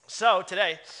So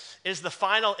today is the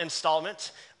final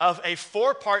installment of a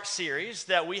 4-part series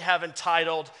that we have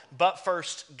entitled, But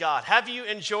First God. Have you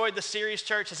enjoyed the series,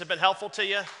 church? Has it been helpful to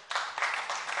you?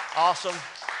 Awesome.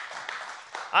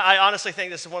 I honestly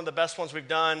think this is one of the best ones we've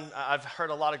done. I've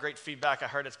heard a lot of great feedback. I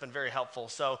heard it's been very helpful.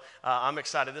 So I'm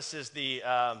excited. This is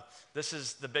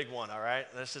the big one, all right?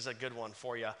 This is a good one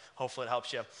for you. Hopefully it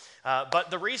helps you. But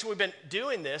the reason we've been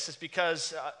doing this is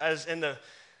because as in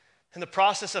the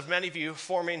process of many of you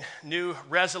forming new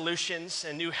resolutions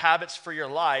and new habits for your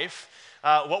life,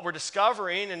 what we're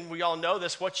discovering, and we all know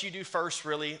this, what you do first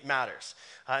really matters.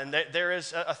 And there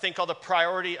is a thing called the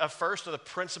priority of first, or the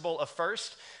principle of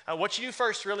first. What you do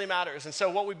first really matters. And so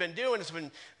what we've been doing is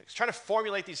been trying to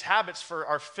formulate these habits for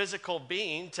our physical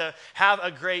being to have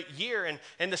a great year.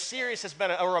 And the series has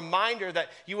been a reminder that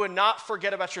you would not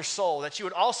forget about your soul, that you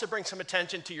would also bring some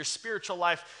attention to your spiritual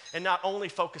life and not only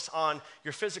focus on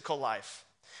your physical life.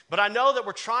 But I know that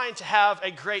we're trying to have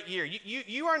a great year.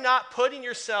 You are not putting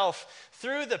yourself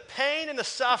through the pain and the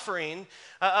suffering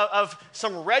of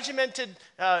some regimented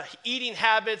eating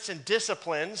habits and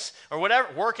disciplines, or whatever,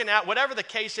 working out, whatever the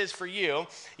case is for you.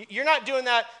 You're not doing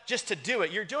that just to do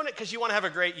it. You're doing it because you want to have a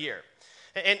great year.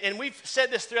 And we've said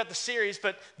this throughout the series,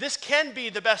 but this can be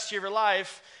the best year of your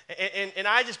life. And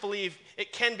I just believe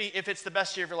it can be if it's the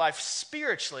best year of your life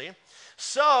spiritually.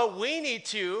 So we need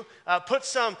to put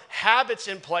some habits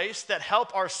in place that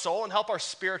help our soul and help our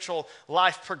spiritual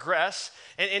life progress.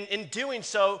 And in doing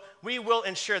so, we will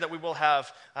ensure that we will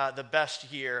have the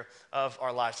best year of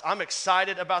our lives. I'm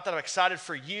excited about that. I'm excited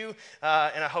for you,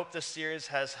 and I hope this series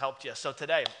has helped you. So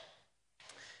today,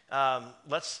 I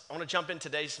want to jump in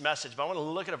today's message, but I want to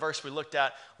look at a verse we looked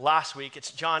at last week.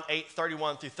 It's John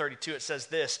 8:31 through 32. It says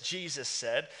this: Jesus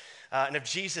said, and if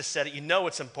Jesus said it, you know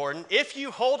it's important. If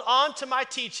you hold on to my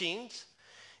teachings,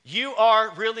 you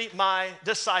are really my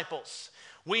disciples.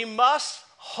 We must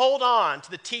hold on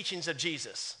to the teachings of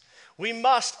Jesus. We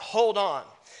must hold on.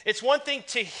 It's one thing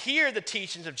to hear the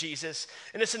teachings of Jesus,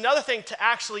 and it's another thing to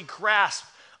actually grasp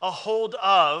a hold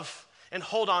of and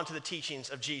hold on to the teachings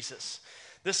of Jesus.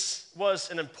 This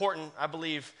was an important, I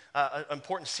believe,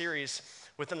 important series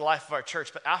within the life of our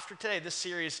church. But after today, this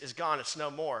series is gone. It's no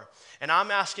more. And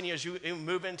I'm asking you, as you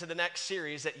move into the next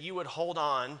series, that you would hold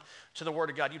on to the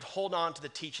Word of God. You'd hold on to the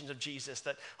teachings of Jesus,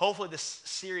 that hopefully this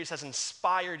series has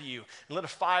inspired you and lit a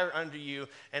fire under you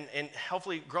and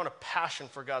hopefully grown a passion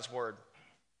for God's Word.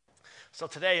 So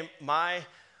today, my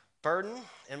burden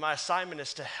and my assignment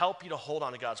is to help you to hold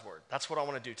on to God's Word. That's what I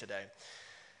want to do today.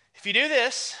 If you do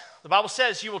this, the Bible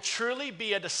says you will truly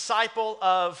be a disciple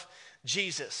of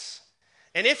Jesus.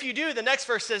 And if you do, the next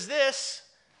verse says this: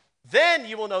 then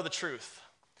you will know the truth,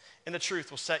 and the truth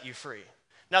will set you free.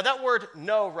 Now that word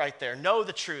know right there, know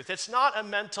the truth, it's not a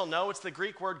mental know, it's the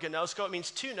Greek word gnosko. It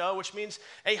means to know, which means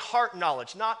a heart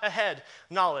knowledge, not a head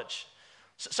knowledge.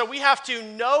 So we have to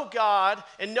know God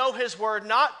and know His Word,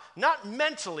 not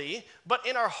mentally, but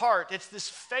in our heart. It's this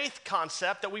faith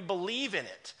concept that we believe in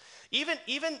it.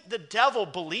 Even the devil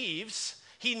believes.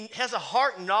 He has a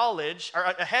heart knowledge, or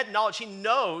a head knowledge. He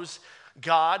knows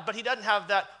God, but he doesn't have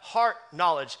that heart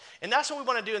knowledge. And that's what we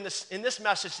want to do in this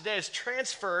message today, is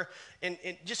transfer in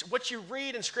just what you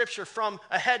read in Scripture from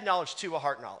a head knowledge to a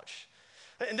heart knowledge.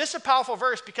 And this is a powerful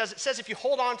verse because it says if you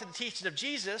hold on to the teachings of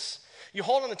Jesus, you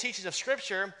hold on to the teachings of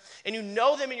Scripture, and you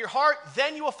know them in your heart,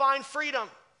 then you will find freedom.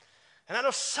 And I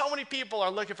know so many people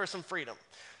are looking for some freedom.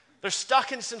 They're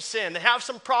stuck in some sin. They have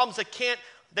some problems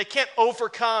they can't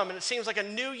overcome, and it seems like a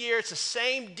new year, it's the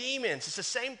same demons, it's the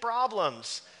same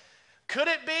problems. Could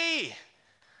it be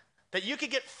that you could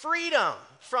get freedom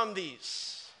from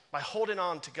these by holding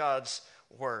on to God's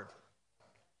Word?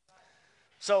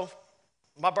 So,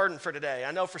 my burden for today,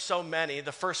 I know for so many,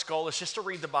 the first goal is just to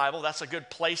read the Bible. That's a good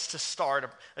place to start,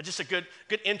 just a good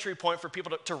entry point for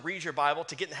people to read your Bible,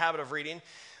 to get in the habit of reading.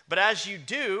 But as you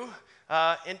do,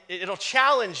 and it'll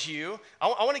challenge you. I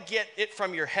want to get it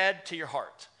from your head to your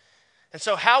heart. And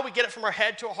so how we get it from our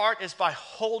head to our heart is by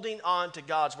holding on to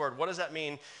God's Word. What does that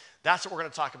mean? That's what we're going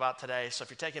to talk about today. So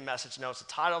if you're taking message notes, the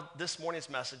title of this morning's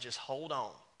message is Hold On.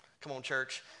 Come on,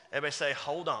 church. Everybody say,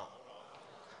 hold on.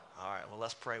 All right, well,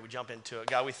 let's pray. We jump into it.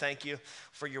 God, we thank you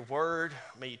for your Word.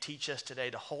 May you teach us today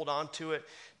to hold on to it.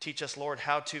 Teach us, Lord,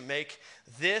 how to make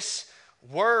this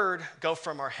Word go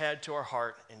from our head to our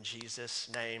heart. In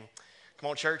Jesus' name. Come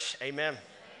on, church. Amen.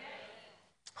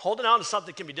 Holding on to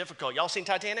something can be difficult. Y'all seen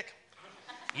Titanic?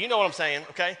 You know what I'm saying,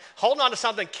 okay? Holding on to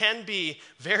something can be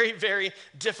very, very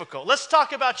difficult. Let's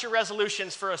talk about your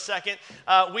resolutions for a second.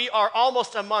 We are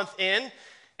almost a month in,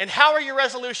 and how are your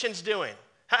resolutions doing?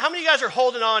 How many of you guys are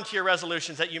holding on to your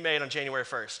resolutions that you made on January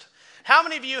 1st? How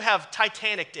many of you have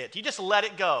Titanicked it? You just let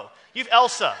it go. You've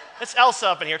Elsa. It's Elsa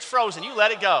up in here. It's frozen. You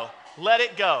let it go. Let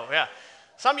it go. Yeah.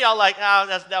 Some of y'all like,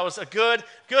 that was a good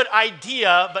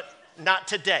idea, but not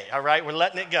today, all right? We're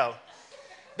letting it go.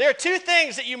 There are two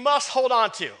things that you must hold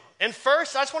on to. And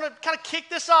first, I just want to kind of kick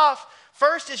this off.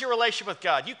 First is your relationship with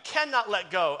God. You cannot let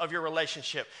go of your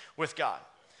relationship with God.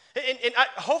 And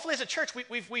hopefully as a church,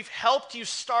 we've helped you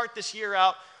start this year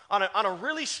out on a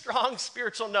really strong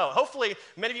spiritual note. Hopefully,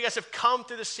 many of you guys have come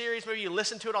through this series. Maybe you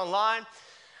listened to it online.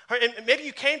 And maybe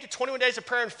you came to 21 days of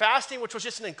prayer and fasting, which was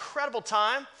just an incredible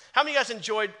time. How many of you guys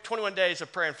enjoyed 21 days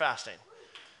of prayer and fasting?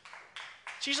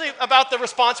 It's usually about the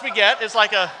response we get. It's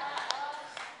like an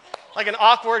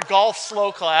awkward golf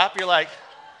slow clap. You're like,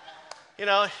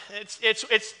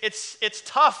 it's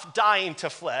tough dying to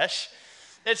flesh.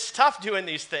 It's tough doing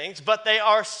these things, but they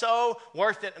are so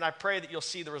worth it, and I pray that you'll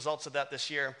see the results of that this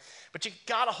year. But you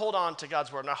got to hold on to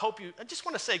God's word, and I just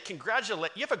want to say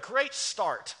congratulate. You have a great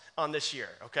start on this year,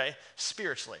 okay,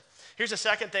 spiritually. Here's the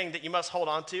second thing that you must hold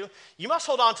on to. You must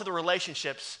hold on to the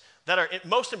relationships that are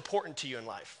most important to you in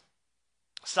life.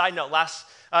 Side note,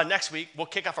 next week, we'll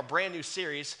kick off a brand new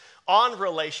series on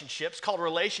relationships called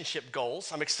Relationship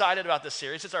Goals. I'm excited about this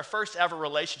series. It's our first ever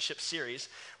relationship series.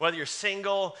 Whether you're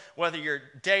single, whether you're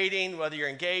dating, whether you're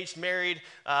engaged, married,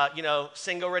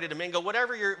 single, ready to mingle,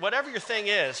 whatever your thing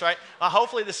is, right?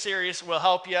 Hopefully this series will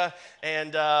help you,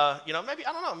 and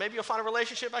maybe you'll find a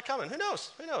relationship by coming. Who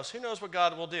knows? Who knows what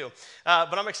God will do?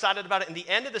 But I'm excited about it. In the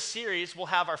end of the series, we'll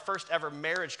have our first ever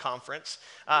marriage conference.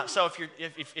 So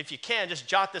if you can, just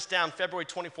jot this down. February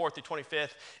 24th through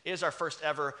 25th is our first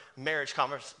ever marriage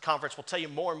conference. We'll tell you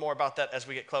more and more about that as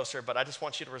we get closer, but I just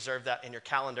want you to reserve that in your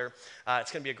calendar.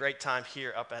 It's going to be a great time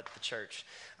here up at the church.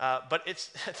 But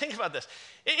think about this.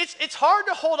 It's hard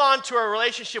to hold on to a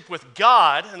relationship with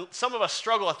God, and some of us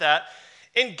struggle with that.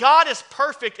 And God is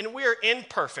perfect, and we are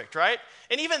imperfect, right?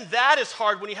 And even that is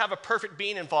hard when you have a perfect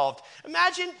being involved.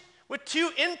 Imagine with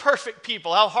two imperfect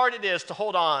people, how hard it is to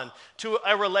hold on to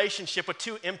a relationship with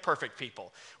two imperfect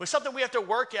people. It's something we have to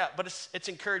work at, but it's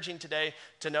encouraging today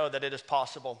to know that it is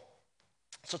possible.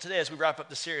 So today, as we wrap up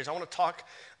the series, I want to talk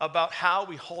about how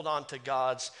we hold on to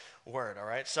God's word, all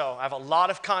right? So I have a lot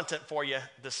of content for you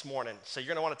this morning. So you're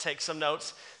going to want to take some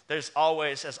notes. There's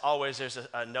always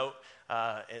a note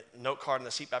card in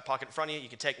the seat back pocket in front of you. You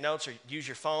can take notes or use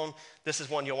your phone. This is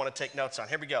one you'll want to take notes on.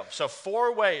 Here we go. So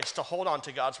 4 ways to hold on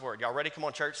to God's word. Y'all ready? Come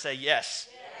on, church. Say yes.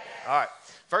 All right.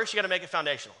 First, you got to make it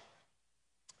foundational.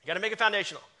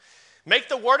 Make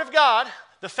the word of God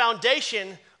the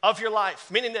foundation of your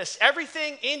life. Meaning this,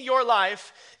 everything in your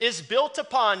life is built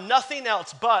upon nothing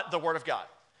else but the word of God.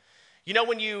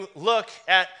 When you look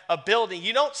at a building,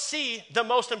 you don't see the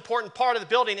most important part of the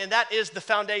building, and that is the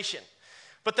foundation.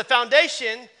 But the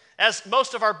foundation, as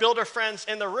most of our builder friends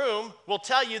in the room will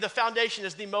tell you, the foundation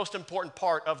is the most important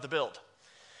part of the build.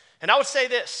 And I would say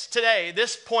this today,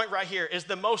 this point right here is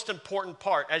the most important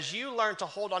part. As you learn to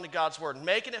hold on to God's word,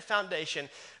 making it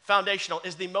foundational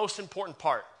is the most important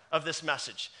part of this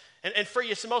message. And for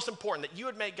you, it's the most important that you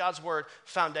would make God's word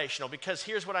foundational, because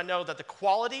here's what I know, that the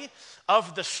quality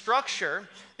of the structure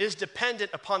is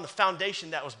dependent upon the foundation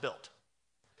that was built.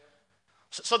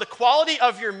 So the quality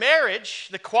of your marriage,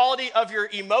 the quality of your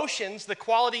emotions, the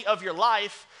quality of your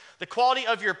life, the quality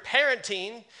of your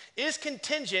parenting is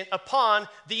contingent upon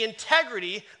the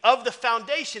integrity of the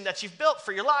foundation that you've built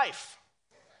for your life.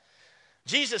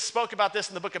 Jesus spoke about this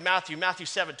in the book of Matthew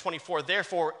 7:24.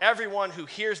 Therefore, everyone who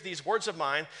hears these words of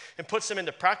mine and puts them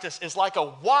into practice is like a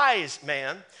wise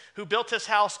man who built his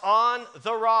house on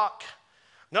the rock.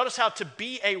 Notice how to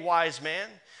be a wise man,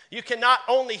 you can not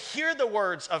only hear the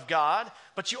words of God,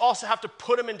 but you also have to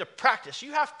put them into practice.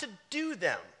 You have to do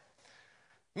them.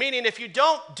 Meaning, if you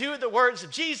don't do the words of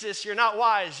Jesus, you're not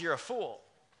wise, you're a fool.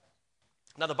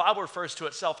 Now, the Bible refers to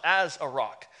itself as a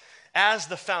rock, as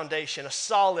the foundation, a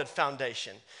solid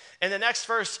foundation. And the next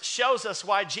verse shows us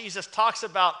why Jesus talks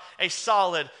about a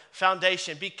solid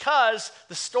foundation. Because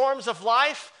the storms of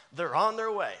life, they're on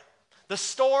their way. The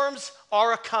storms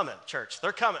are a-coming, church.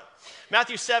 They're coming.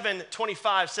 Matthew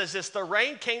 7:25 says this, the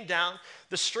rain came down,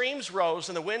 the streams rose,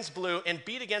 and the winds blew and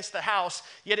beat against the house,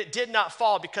 yet it did not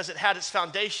fall because it had its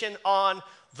foundation on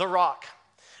the rock.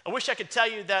 I wish I could tell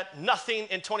you that nothing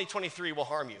in 2023 will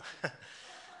harm you.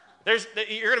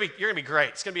 You're gonna be great.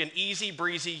 It's gonna be an easy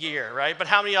breezy year, right? But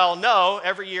how many of y'all know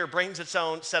every year brings its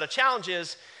own set of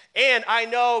challenges? And I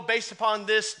know based upon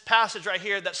this passage right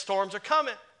here that storms are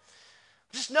coming.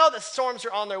 Just know that storms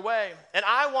are on their way. And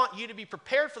I want you to be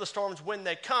prepared for the storms when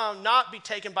they come, not be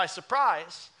taken by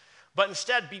surprise, but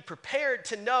instead be prepared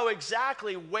to know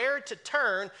exactly where to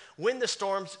turn when the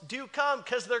storms do come,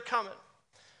 because they're coming.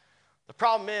 The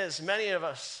problem is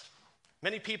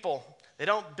many people, they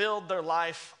don't build their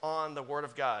life on the Word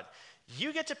of God.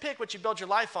 You get to pick what you build your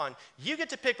life on. You get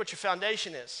to pick what your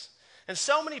foundation is. And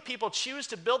so many people choose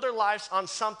to build their lives on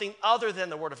something other than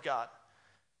the Word of God.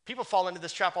 People fall into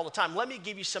this trap all the time. Let me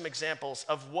give you some examples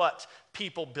of what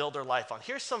people build their life on.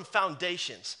 Here's some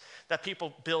foundations that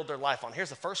people build their life on.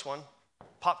 Here's the first one,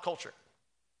 pop culture.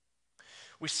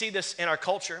 We see this in our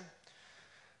culture,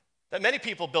 that many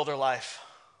people build their life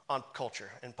on culture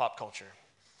and pop culture.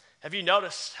 Have you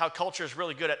noticed how culture is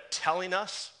really good at telling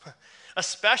us,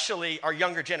 especially our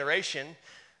younger generation,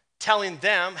 telling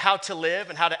them how to live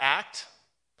and how to act?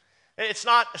 It's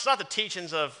not the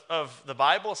teachings of the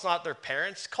Bible. It's not their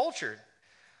parents. Culture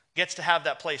gets to have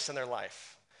that place in their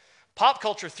life. Pop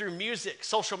culture, through music,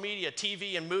 social media,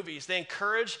 TV, and movies, they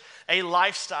encourage a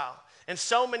lifestyle. And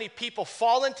so many people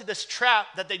fall into this trap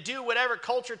that they do whatever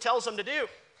culture tells them to do.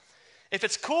 If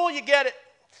it's cool, you get it.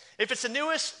 If it's the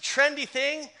newest trendy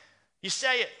thing, you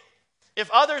say it.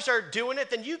 If others are doing it,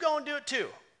 then you go and do it too.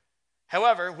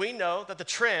 However, we know that the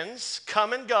trends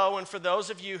come and go, and for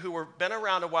those of you who have been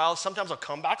around a while, sometimes they'll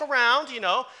come back around,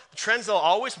 The trends, they'll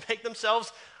always make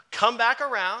themselves come back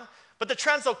around, but the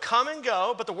trends, they'll come and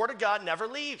go, but the Word of God never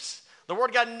leaves. The Word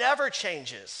of God never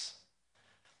changes.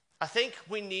 I think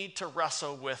we need to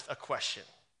wrestle with a question.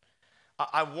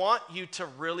 I want you to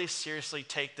really seriously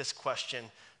take this question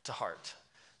to heart.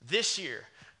 This year,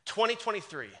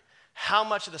 2023, how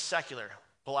much of the secular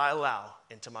will I allow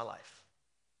into my life?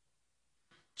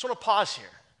 Just want to pause here.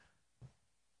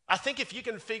 I think if you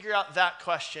can figure out that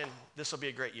question, this will be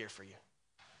a great year for you.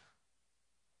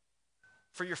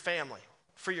 For your family,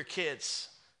 for your kids.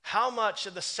 How much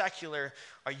of the secular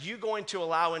are you going to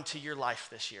allow into your life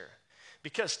this year?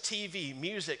 Because TV,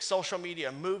 music, social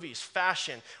media, movies,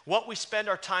 fashion, what we spend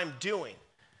our time doing,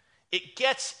 it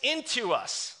gets into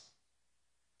us.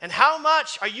 And how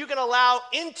much are you going to allow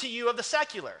into you of the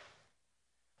secular?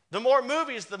 The more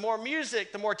movies, the more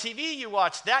music, the more TV you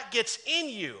watch, that gets in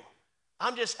you.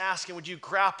 I'm just asking, would you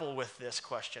grapple with this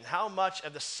question? How much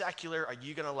of the secular are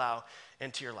you going to allow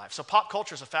into your life? So pop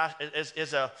culture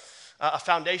is a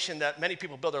foundation that many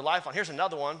people build their life on. Here's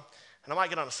another one, and I might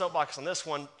get on a soapbox on this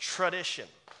one, tradition.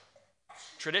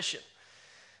 Tradition.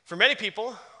 For many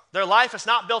people, their life is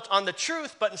not built on the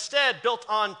truth, but instead built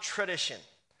on tradition.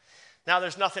 Now,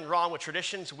 there's nothing wrong with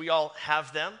traditions. We all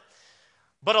have them.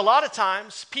 But a lot of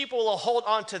times, people will hold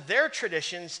on to their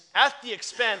traditions at the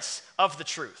expense of the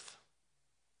truth.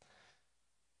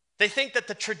 They think that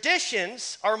the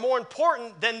traditions are more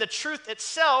important than the truth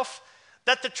itself,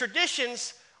 that the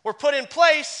traditions were put in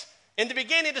place in the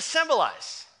beginning to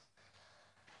symbolize.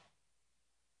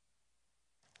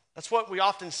 That's what we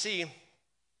often see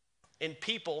in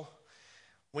people.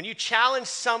 When you challenge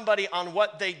somebody on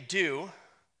what they do,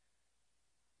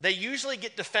 they usually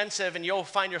get defensive and you'll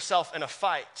find yourself in a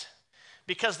fight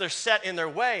because they're set in their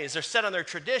ways, they're set on their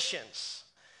traditions.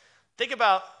 Think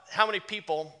about how many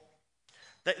people,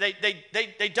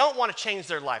 they don't want to change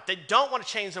their life. They don't want to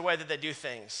change the way that they do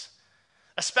things,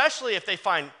 especially if they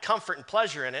find comfort and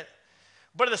pleasure in it.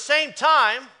 But at the same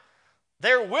time,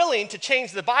 they're willing to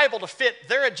change the Bible to fit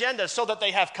their agenda so that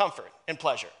they have comfort and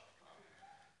pleasure.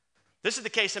 This is the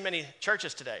case in many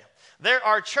churches today. There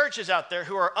are churches out there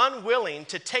who are unwilling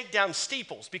to take down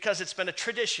steeples because it's been a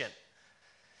tradition.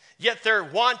 Yet they're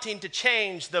wanting to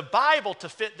change the Bible to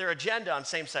fit their agenda on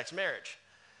same-sex marriage.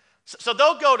 So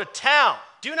they'll go to town.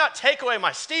 Do not take away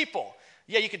my steeple.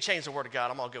 Yeah, you can change the Word of God.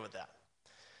 I'm all good with that.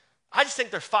 I just think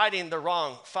they're fighting the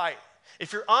wrong fight.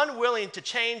 If you're unwilling to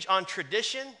change on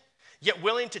tradition, yet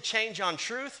willing to change on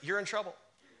truth, you're in trouble.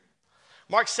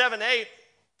 Mark 7:8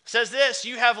 says this,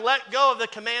 you have let go of the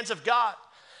commands of God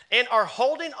and are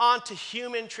holding on to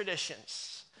human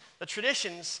traditions. The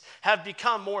traditions have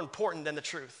become more important than the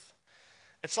truth.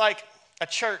 It's like a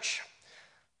church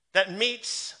that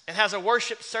meets and has a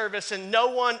worship service and no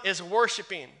one is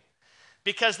worshiping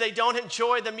because they don't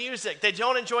enjoy the music. They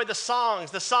don't enjoy the songs.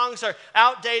 The songs are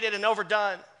outdated and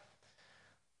overdone.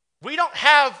 We don't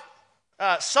have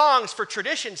songs for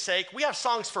tradition's sake. We have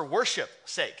songs for worship's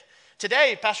sake.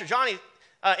 Today, Pastor Johnny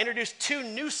introduced two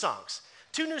new songs.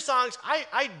 Two new songs.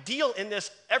 I deal in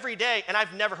this every day, and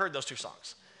I've never heard those two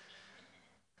songs.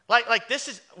 Like this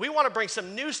is, we want to bring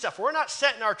some new stuff. We're not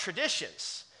setting our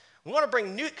traditions. We want to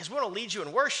bring new, because we want to lead you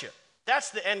in worship.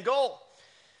 That's the end goal.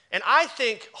 And I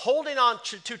think holding on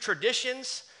to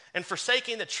traditions and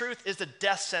forsaking the truth is the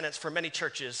death sentence for many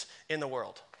churches in the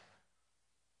world.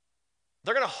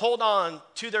 They're going to hold on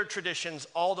to their traditions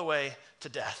all the way to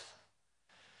death.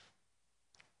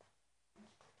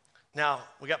 Now,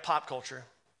 we got pop culture.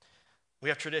 We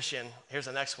have tradition. Here's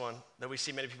the next one that we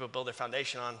see many people build their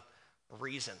foundation on.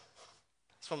 reason.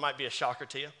 This one might be a shocker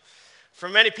to you. For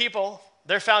many people,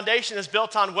 their foundation is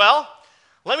built on, well,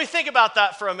 let me think about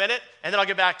that for a minute, and then I'll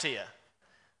get back to you.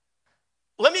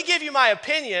 Let me give you my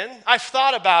opinion. I've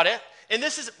thought about it, and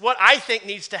this is what I think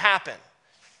needs to happen.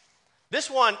 This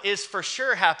one is for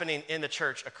sure happening in the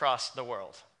church across the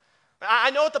world.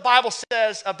 I know what the Bible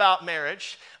says about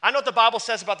marriage. I know what the Bible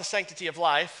says about the sanctity of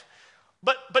life,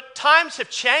 but times have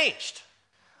changed.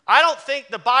 I don't think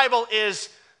the Bible is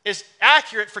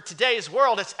accurate for today's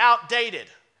world. It's outdated.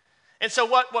 And so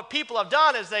what people have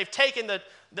done is they've taken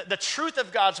the truth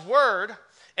of God's word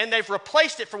and they've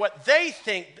replaced it for what they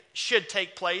think should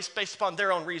take place based upon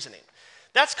their own reasoning.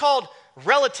 That's called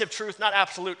relative truth, not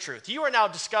absolute truth. You are now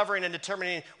discovering and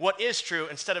determining what is true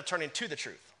instead of turning to the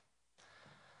truth.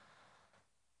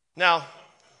 Now,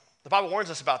 the Bible warns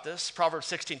us about this. Proverbs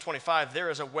 16:25, there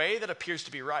is a way that appears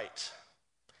to be right.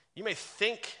 You may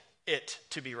think it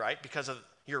to be right because of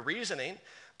your reasoning,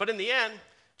 but in the end, it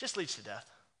just leads to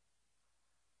death.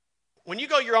 When you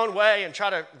go your own way and try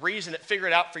to reason it, figure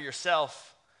it out for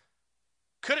yourself,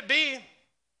 could it be?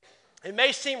 It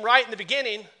may seem right in the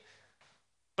beginning,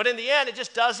 but in the end, it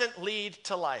just doesn't lead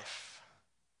to life.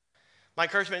 My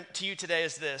encouragement to you today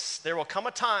is this. There will come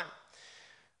a time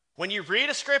when you read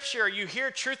a scripture or you hear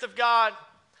truth of God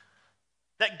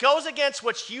that goes against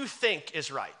what you think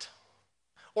is right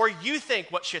or you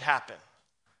think what should happen.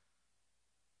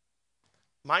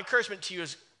 My encouragement to you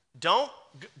is don't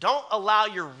allow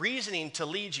your reasoning to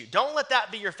lead you. Don't let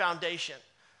that be your foundation.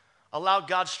 Allow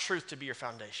God's truth to be your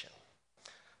foundation.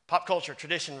 Pop culture,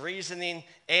 tradition, reasoning,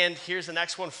 and here's the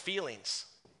next one, feelings.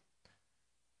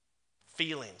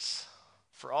 Feelings.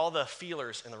 For all the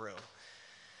feelers in the room.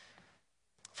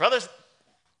 For others,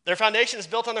 their foundation is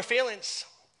built on their feelings.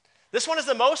 This one is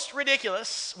the most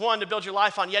ridiculous one to build your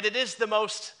life on, yet it is the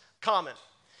most common.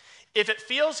 If it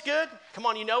feels good, come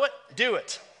on, you know it, do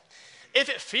it. If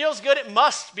it feels good, it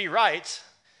must be right.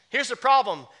 Here's the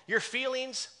problem. Your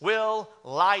feelings will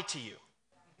lie to you.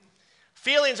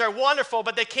 Feelings are wonderful,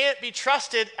 but they can't be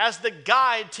trusted as the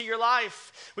guide to your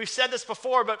life. We've said this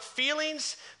before, but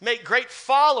feelings make great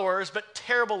followers, but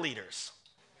terrible leaders.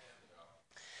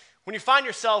 When you find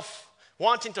yourself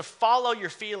wanting to follow your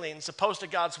feelings opposed to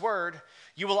God's word,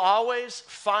 you will always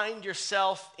find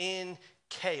yourself in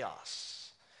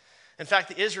chaos. In fact,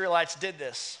 the Israelites did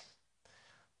this.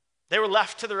 They were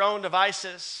left to their own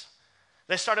devices.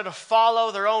 They started to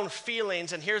follow their own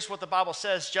feelings, and here's what the Bible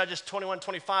says, Judges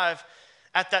 21:25.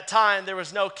 At that time, there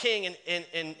was no king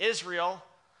in Israel.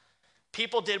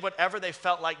 People did whatever they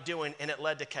felt like doing, and it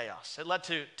led to chaos. It led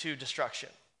to destruction.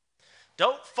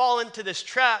 Don't fall into this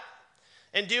trap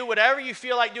and do whatever you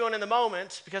feel like doing in the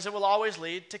moment because it will always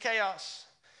lead to chaos.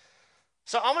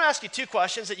 So I'm going to ask you two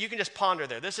questions that you can just ponder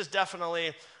there. This is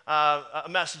definitely a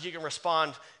message you can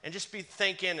respond and just be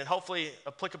thinking and hopefully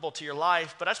applicable to your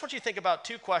life. But I just want you to think about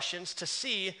two questions to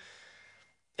see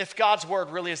if God's word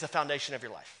really is the foundation of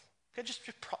your life. Okay, just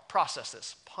process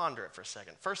this. Ponder it for a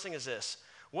second. First thing is this.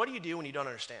 What do you do when you don't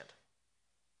understand?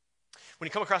 When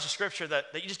you come across a scripture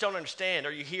that you just don't understand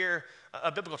or you hear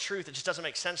a biblical truth that just doesn't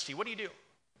make sense to you, what do?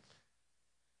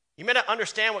 You may not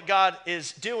understand what God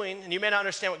is doing and you may not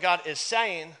understand what God is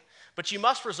saying, but you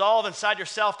must resolve inside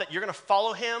yourself that you're going to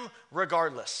follow him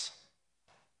regardless.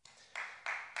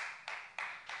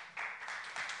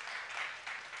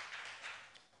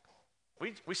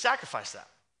 We sacrifice that.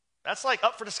 That's like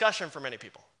up for discussion for many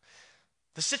people.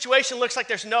 The situation looks like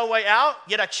there's no way out,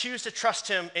 yet I choose to trust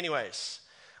him anyways.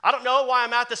 I don't know why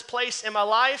I'm at this place in my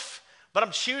life, but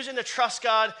I'm choosing to trust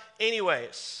God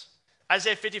anyways.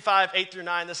 Isaiah 55,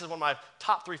 8-9, this is one of my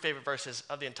top 3 favorite verses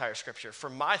of the entire scripture. For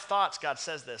my thoughts, God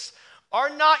says this, are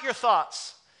not your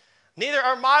thoughts, neither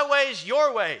are my ways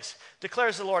your ways,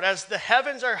 declares the Lord. As the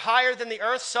heavens are higher than the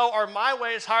earth, so are my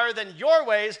ways higher than your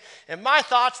ways, and my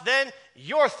thoughts than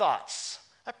your thoughts.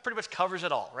 That pretty much covers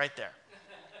it all right there.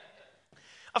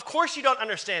 Of course you don't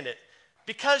understand it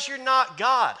because you're not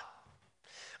God.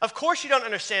 Of course you don't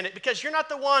understand it because you're not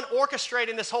the one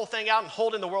orchestrating this whole thing out and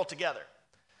holding the world together.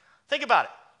 Think about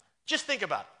it. Just think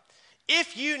about it.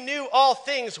 If you knew all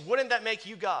things, wouldn't that make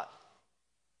you God?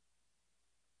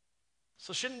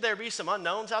 So shouldn't there be some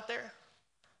unknowns out there?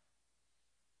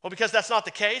 Well, because that's not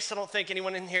the case, I don't think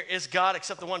anyone in here is God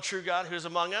except the one true God who is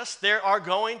among us. There are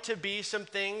going to be some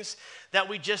things that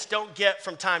we just don't get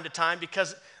from time to time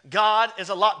because God is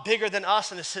a lot bigger than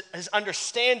us and his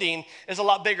understanding is a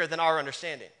lot bigger than our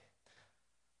understanding.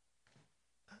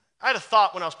 I had a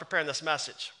thought when I was preparing this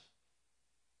message.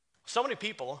 So many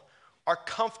people are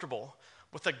comfortable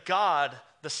with a God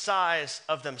the size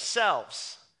of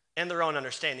themselves and their own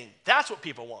understanding. That's what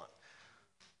people want.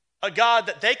 A God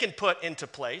that they can put into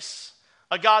place,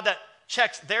 a God that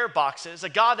checks their boxes, a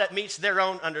God that meets their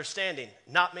own understanding,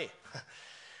 not me.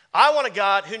 I want a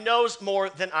God who knows more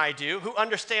than I do, who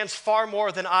understands far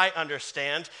more than I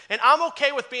understand, and I'm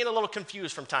okay with being a little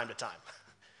confused from time to time.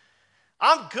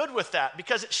 I'm good with that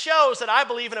because it shows that I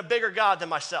believe in a bigger God than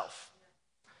myself.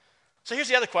 So here's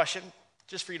the other question,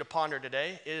 just for you to ponder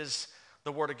today. Is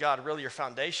the Word of God really your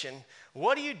foundation?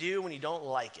 What do you do when you don't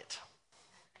like it?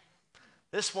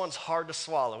 This one's hard to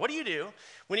swallow. What do you do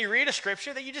when you read a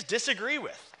scripture that you just disagree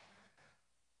with?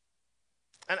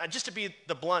 And just to be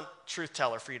the blunt truth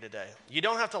teller for you today, you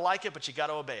don't have to like it, but you got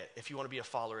to obey it if you want to be a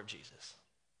follower of Jesus.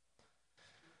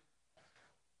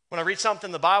 When I read something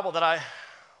in the Bible that I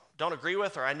don't agree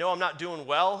with or I know I'm not doing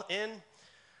well in,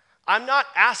 I'm not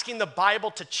asking the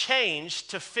Bible to change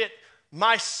to fit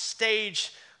my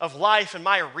stage of life and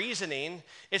my reasoning.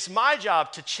 It's my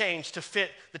job to change to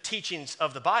fit the teachings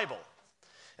of the Bible.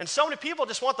 And so many people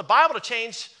just want the Bible to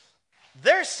change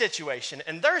their situation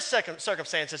and their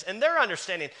circumstances and their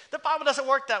understanding. The Bible doesn't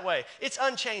work that way. It's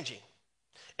unchanging.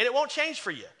 And it won't change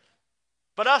for you.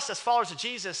 But us as followers of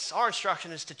Jesus, our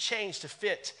instruction is to change to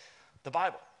fit the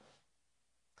Bible.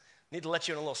 I need to let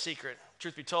you in a little secret.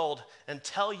 Truth be told,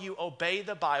 until you obey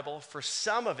the Bible, for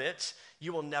some of it,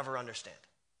 you will never understand.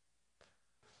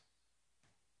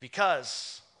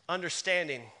 Because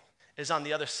understanding is on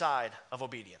the other side of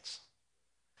obedience.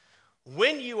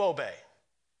 When you obey,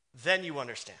 then you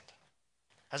understand.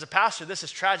 As a pastor, this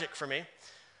is tragic for me.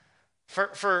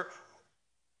 To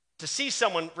see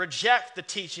someone reject the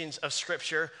teachings of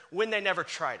Scripture when they never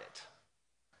tried it.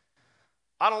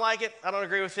 I don't like it. I don't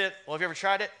agree with it. Well, have you ever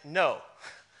tried it? No.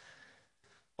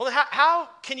 Well, how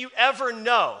can you ever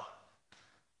know?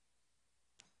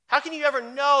 How can you ever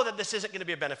know that this isn't going to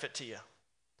be a benefit to you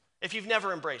if you've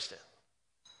never embraced it?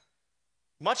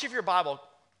 Much of your Bible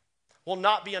will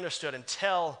not be understood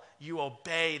until you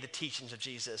obey the teachings of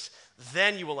Jesus.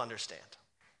 Then you will understand.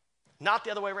 Not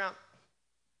the other way around.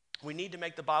 We need to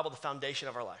make the Bible the foundation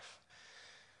of our life.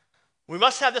 We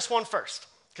must have this one first.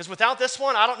 Because without this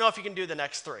one, I don't know if you can do the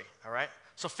next three, all right?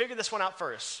 So figure this one out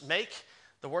first. Make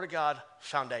the Word of God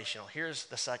foundational. Here's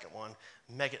the second one.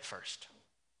 Make it first.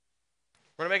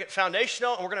 We're going to make it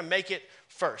foundational, and we're going to make it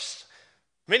first.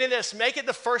 Meaning this, make it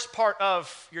the first part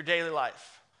of your daily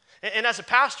life. And as a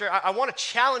pastor, I want to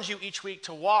challenge you each week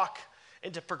to walk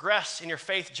and to progress in your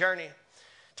faith journey,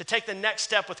 to take the next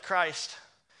step with Christ.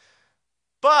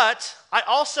 But I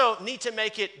also need to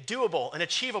make it doable and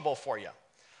achievable for you.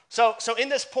 So in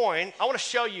this point, I want to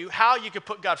show you how you could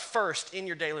put God first in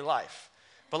your daily life.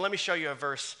 But let me show you a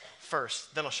verse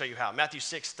first, then I'll show you how. Matthew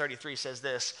 6:33 says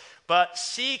this, "But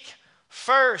seek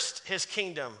first his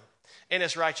kingdom and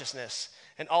his righteousness,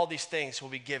 and all these things will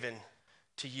be given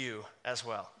to you as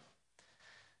well."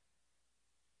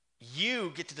 You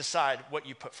get to decide what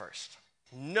you put first.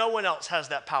 No one else has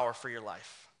that power for your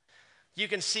life. You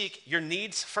can seek your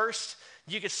needs first.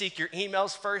 You can seek your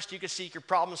emails first. You can seek your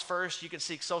problems first. You can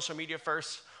seek social media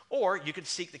first. Or you can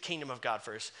seek the kingdom of God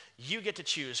first. You get to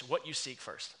choose what you seek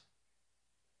first.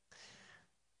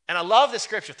 And I love this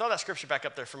scripture. Throw that scripture back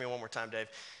up there for me one more time, Dave.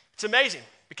 It's amazing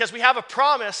because we have a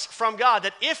promise from God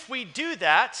that if we do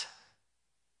that,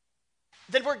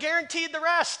 then we're guaranteed the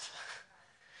rest.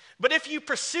 But if you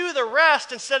pursue the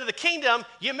rest instead of the kingdom,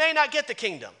 you may not get the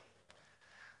kingdom.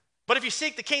 But if you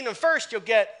seek the kingdom first, you'll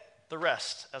get the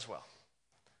rest as well.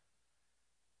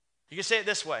 You can say it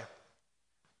this way.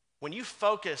 When you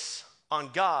focus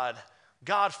on God,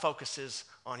 God focuses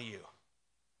on you.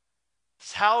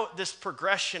 It's how this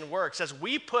progression works. As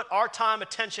we put our time,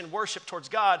 attention, worship towards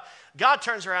God, God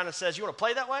turns around and says, "You want to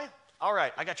play that way? All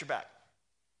right, I got your back."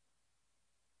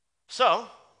 So,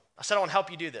 I said I want to help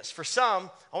you do this. For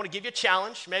some, I want to give you a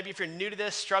challenge. Maybe if you're new to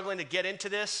this, struggling to get into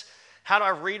this, how do I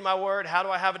read my word? How do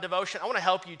I have a devotion? I want to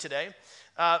help you today.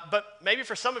 But maybe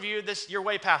for some of you, you're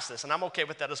way past this, and I'm okay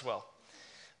with that as well.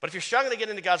 But if you're struggling to get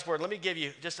into God's word, let me give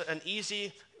you just an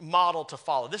easy model to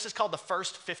follow. This is called the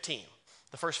first 15.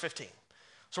 The first 15.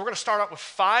 So we're going to start out with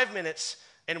 5 minutes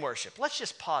in worship. Let's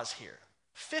just pause here.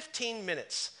 15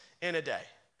 minutes in a day.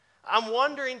 I'm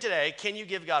wondering today, can you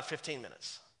give God 15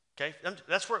 minutes? Okay,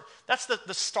 that's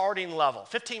the starting level,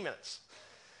 15 minutes.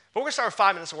 But we're going to start with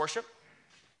 5 minutes of worship.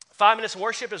 5 minutes of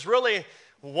worship is really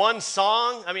one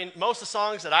song. I mean, most of the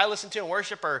songs that I listen to in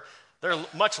worship they're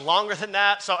much longer than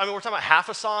that. So, I mean, we're talking about half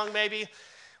a song maybe.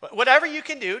 Whatever you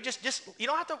can do, just you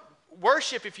don't have to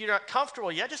worship if you're not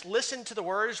comfortable yet. Just listen to the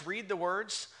words, read the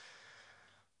words.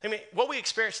 I mean, what we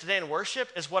experience today in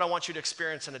worship is what I want you to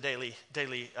experience in a daily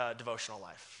devotional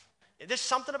life. There's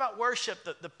something about worship,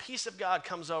 the peace of God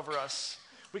comes over us.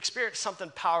 We experience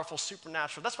something powerful,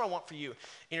 supernatural. That's what I want for you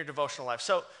in your devotional life.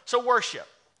 So worship.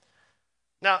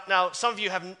 Now, some of you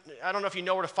have, I don't know if you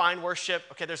know where to find worship.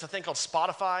 Okay, there's a thing called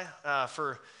Spotify.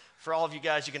 For all of you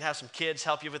guys, you can have some kids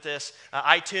help you with this.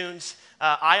 iTunes.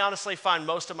 I honestly find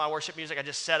most of my worship music, I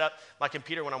just set up my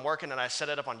computer when I'm working and I set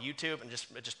it up on YouTube and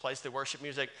it just plays the worship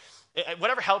music.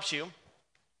 Whatever helps you.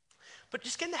 But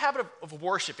just get in the habit of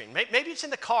worshiping. Maybe it's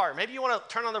in the car. Maybe you want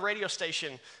to turn on the radio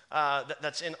station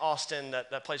that's in Austin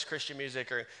that plays Christian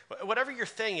music, or whatever your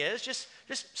thing is. Just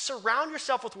surround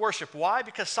yourself with worship. Why?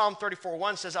 Because Psalm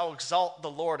 34:1 says, I will exalt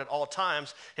the Lord at all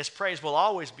times. His praise will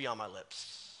always be on my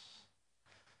lips.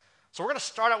 So we're going to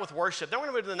start out with worship. Then we're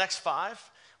going to move to the next 5,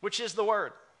 which is the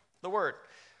Word. The Word.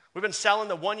 We've been selling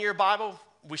the one-year Bible.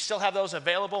 We still have those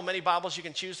available. Many Bibles you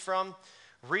can choose from.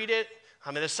 Read it.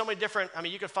 There's so many different,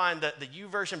 you can find the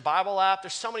YouVersion Bible app.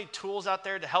 There's so many tools out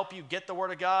there to help you get the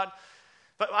Word of God.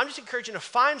 But I'm just encouraging you to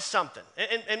find something.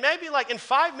 And maybe like in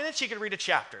 5 minutes, you could read a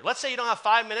chapter. Let's say you don't have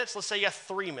 5 minutes. Let's say you have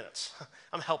 3 minutes.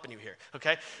 I'm helping you here,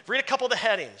 okay? Read a couple of the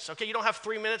headings, okay? You don't have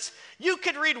 3 minutes. You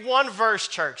could read one verse,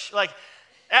 church. Like,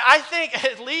 I think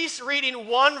at least reading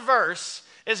one verse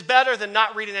is better than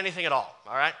not reading anything at all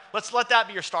right? Let's let that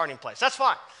be your starting place. That's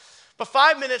fine. But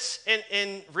 5 minutes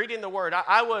in reading the Word,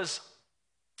 I was...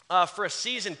 for a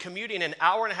season, commuting an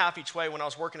hour and a half each way when I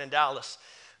was working in Dallas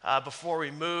before we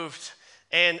moved.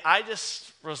 And I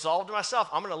just resolved to myself,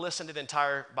 I'm going to listen to the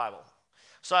entire Bible.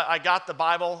 So I got the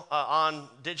Bible on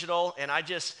digital, and I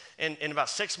just, in about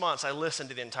 6 months, I listened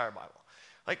to the entire Bible.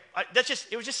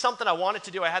 It was just something I wanted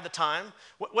to do. I had the time.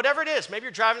 Whatever it is, maybe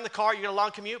you're driving in the car, you get a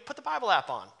long commute, put the Bible app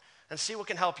on and see what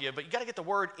can help you. But you got to get the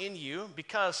Word in you,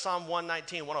 because Psalm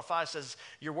 119, 105 says,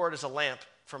 your Word is a lamp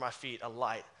for my feet, a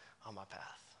light on my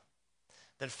path.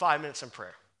 Then 5 minutes in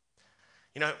prayer.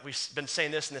 We've been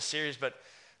saying this in this series, but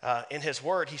in his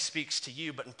Word, he speaks to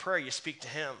you, but in prayer, you speak to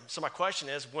him. So my question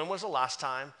is, when was the last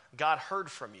time God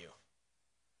heard from you?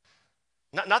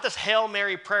 Not this Hail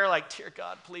Mary prayer like, dear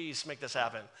God, please make this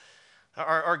happen.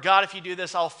 Or God, if you do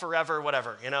this, I'll forever,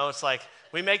 whatever. It's like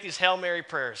we make these Hail Mary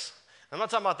prayers. I'm not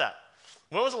talking about that.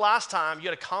 When was the last time you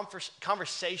had a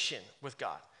conversation with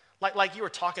God? Like you were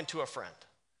talking to a friend.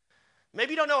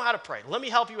 Maybe you don't know how to pray. Let me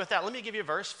help you with that. Let me give you a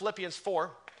verse. Philippians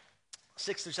 4,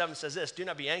 6-7 says this, do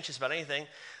not be anxious about anything,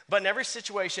 but in every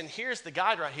situation, here's the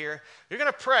guide right here. You're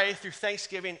going to pray through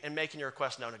thanksgiving and making your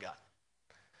request known to God.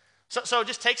 So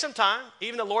just take some time.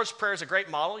 Even the Lord's Prayer is a great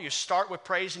model. You start with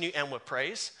praise and you end with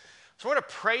praise. So we're going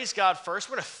to praise God first.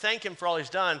 We're going to thank him for all he's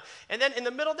done. And then in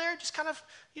the middle there,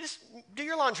 you just do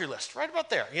your laundry list right about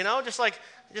there.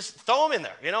 Just throw them in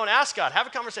there, and ask God. Have a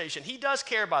conversation. He does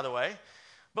care, by the way.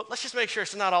 But let's just make sure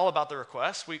it's not all about the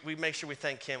request. We make sure we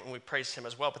thank him and we praise him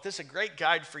as well. But this is a great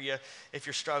guide for you if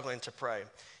you're struggling to pray.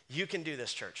 You can do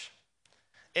this, church.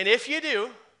 And if you do,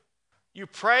 you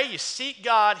pray, you seek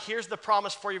God. Here's the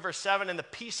promise for you, verse 7. And the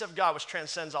peace of God, which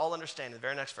transcends all understanding, the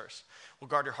very next verse, will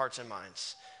guard your hearts and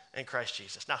minds in Christ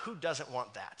Jesus. Now, who doesn't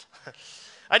want that?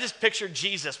 I just pictured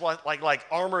Jesus like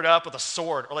armored up with a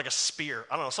sword or like a spear.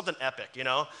 I don't know, something epic,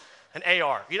 an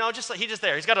AR, he's just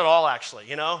there. He's got it all, actually,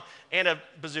 and a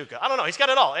bazooka. I don't know. He's got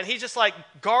it all. And he's just like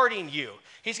guarding you.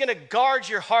 He's going to guard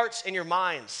your hearts and your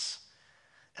minds.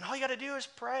 And all you got to do is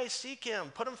pray, seek him,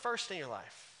 put him first in your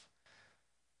life.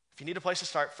 If you need a place to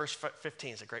start, verse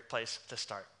 15 is a great place to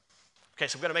start. Okay,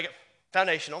 so we're going to make it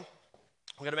foundational.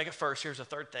 We're going to make it first. Here's the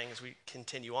third thing as we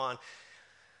continue on.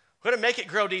 We're going to make it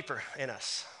grow deeper in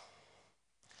us.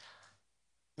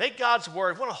 Make God's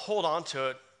word, we want to hold on to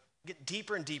it, get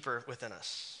deeper and deeper within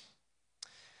us.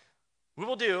 We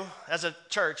will do, as a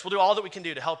church, we'll do all that we can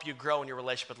do to help you grow in your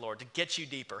relationship with the Lord, to get you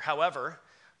deeper. However,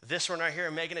 this one right here,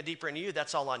 making it deeper in you,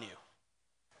 that's all on you.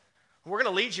 We're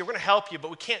going to lead you, we're going to help you, but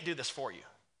we can't do this for you.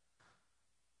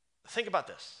 Think about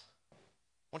this. I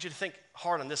want you to think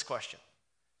hard on this question.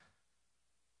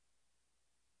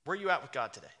 Where are you at with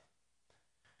God today?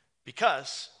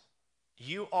 Because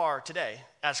you are today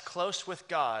as close with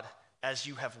God as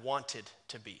you have wanted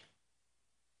to be.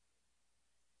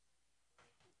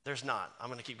 There's not. I'm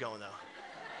going to keep going,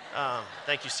 though.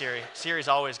 Thank you, Siri. Siri's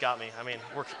always got me.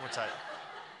 We're tight.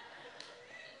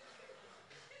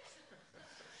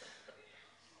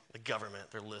 The government,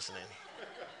 they're listening.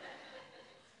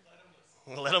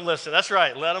 Let them listen. That's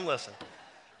right. Let them listen.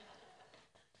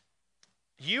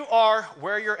 You are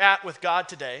where you're at with God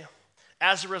today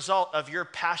as a result of your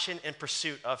passion and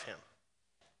pursuit of him.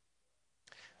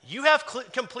 You have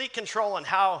complete control on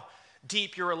how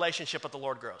deep your relationship with the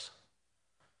Lord grows.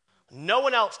 No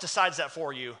one else decides that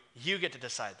for you. You get to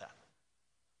decide that.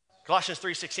 Colossians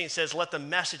 3:16 says, let the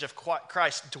message of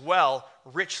Christ dwell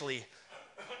richly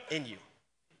in you.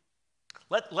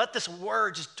 Let this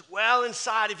word just dwell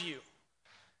inside of you.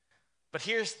 But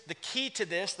here's the key to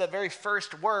this, that very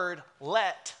first word,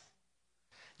 let.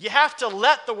 You have to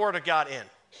let the Word of God in.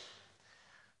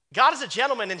 God is a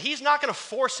gentleman, and he's not going to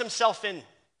force himself in.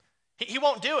 He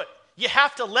won't do it. You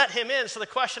have to let him in. So the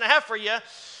question I have for you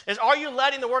is, are you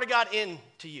letting the Word of God in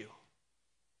to you?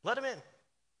 Let him in.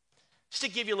 Just to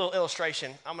give you a little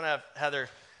illustration, I'm going to have Heather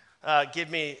give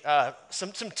me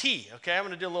some tea, okay? I'm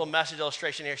going to do a little message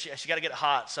illustration here. She got to get it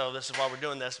hot, so this is why we're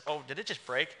doing this. Oh, did it just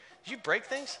break? Did you break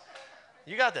things?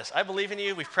 You got this. I believe in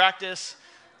you. We've practiced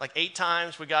like 8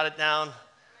 times. We got it down.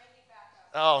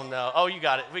 Oh, no. Oh, you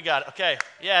got it. We got it. Okay.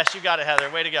 Yes, you got it, Heather.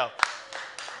 Way to go.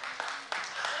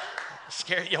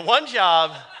 Scared you. One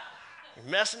job.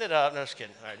 You're messing it up. No, just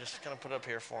kidding. All right, just kind of put it up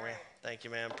here for me. Thank you,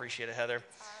 ma'am. Appreciate it, Heather.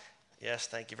 Yes,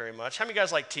 thank you very much. How many of you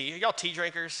guys like tea? Are y'all tea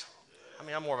drinkers? I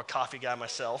mean, I'm more of a coffee guy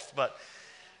myself, but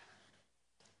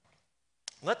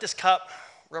let this cup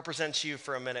represent you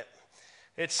for a minute.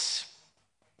 It's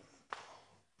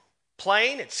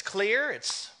plain. It's clear.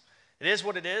 It is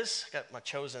what it is. I got my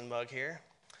chosen mug here.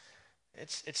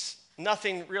 It's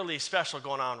nothing really special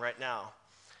going on right now.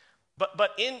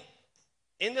 But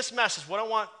in this message, what I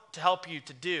want to help you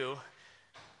to do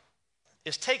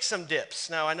is take some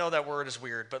dips. Now, I know that word is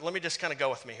weird, but let me just kind of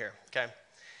go with me here, okay?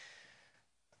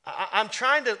 I'm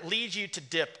trying to lead you to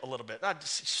dip a little bit.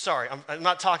 Sorry, I'm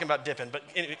not talking about dipping, but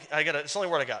it's the only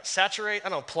word I got. Saturate, I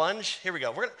don't know, plunge. Here we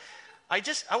go.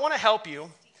 I want to help you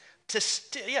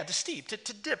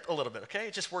to dip a little bit, okay?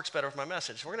 It just works better with my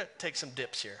message. We're going to take some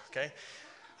dips here, okay?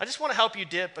 I just want to help you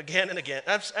dip again and again.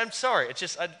 I'm sorry. It's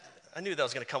just, I knew that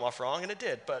was going to come off wrong, and it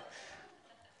did, but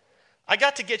I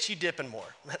got to get you dipping more.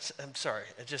 I'm sorry.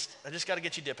 I just got to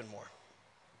get you dipping more.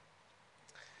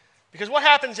 Because what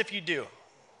happens if you do?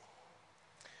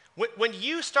 When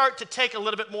you start to take a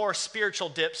little bit more spiritual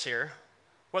dips here,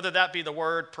 whether that be the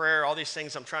word, prayer, all these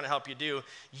things I'm trying to help you do,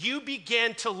 you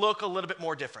begin to look a little bit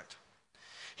more different.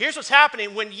 Here's what's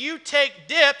happening. When you take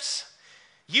dips,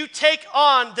 you take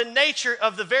on the nature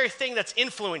of the very thing that's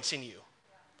influencing you.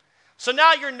 So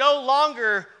now you're no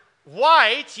longer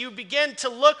white. You begin to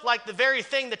look like the very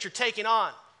thing that you're taking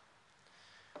on.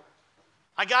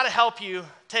 I got to help you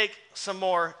take some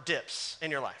more dips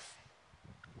in your life.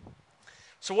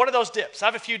 So what are those dips? I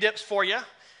have a few dips for you.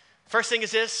 First thing is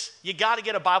this: you got to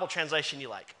get a Bible translation you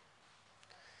like.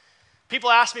 People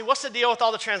ask me, what's the deal with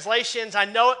all the translations? I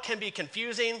know it can be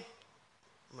confusing.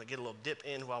 I'm going to get a little dip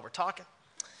in while we're talking.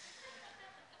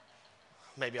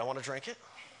 Maybe I want to drink it.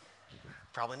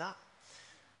 Probably not.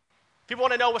 People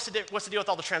want to know what's the deal with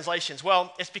all the translations.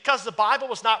 Well, it's because the Bible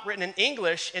was not written in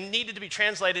English and needed to be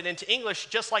translated into English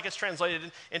just like it's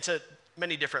translated into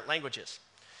many different languages.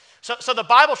 So the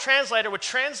Bible translator would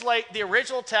translate the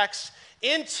original text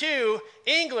into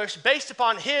English based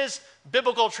upon his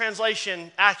biblical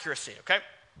translation accuracy, okay?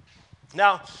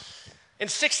 Now, in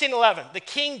 1611, the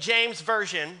King James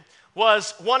Version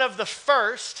was one of the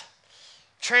first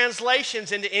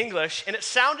translations into English, and it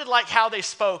sounded like how they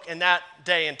spoke in that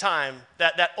day and time,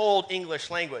 that old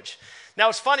English language. Now,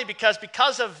 it's funny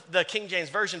because of the King James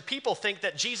Version, people think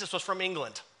that Jesus was from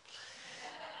England.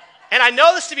 And I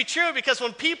know this to be true because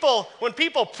when people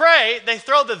pray, they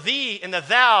throw the thee and the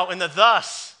thou and the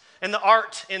thus and the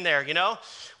art in there, you know?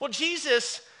 Well,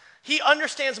 Jesus, he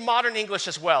understands modern English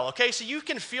as well, okay? So you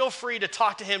can feel free to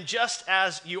talk to him just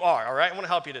as you are, all right? I want to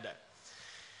help you today.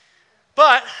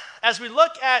 But as we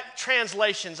look at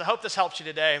translations, I hope this helps you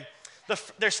today.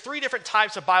 There's 3 different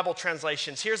types of Bible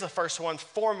translations. Here's the first one: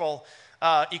 formal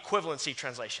equivalency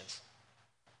translations.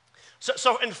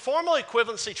 So in formal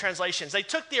equivalency translations, they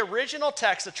took the original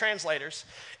text, the translators,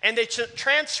 and they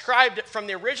transcribed it from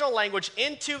the original language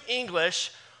into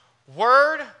English,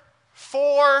 word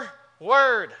for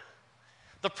word.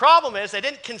 The problem is they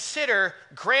didn't consider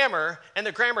grammar, and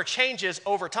the grammar changes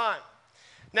over time.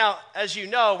 Now, as you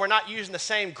know, we're not using the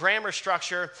same grammar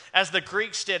structure as the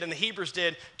Greeks did and the Hebrews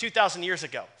did 2,000 years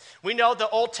ago. We know the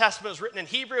Old Testament was written in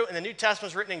Hebrew and the New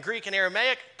Testament was written in Greek and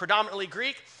Aramaic, predominantly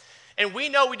Greek. And we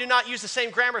know we do not use the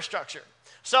same grammar structure.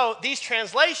 So these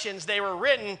translations, they were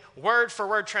written word for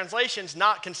word translations,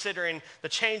 not considering the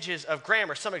changes of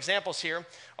grammar. Some examples here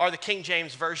are the King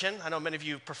James Version. I know many of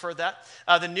you prefer that.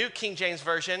 The New King James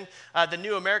Version, the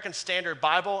New American Standard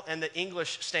Bible, and the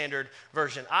English Standard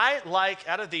Version.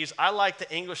 Out of these, I like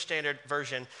the English Standard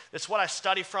Version. It's what I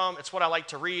study from. It's what I like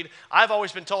to read. I've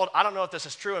always been told, I don't know if this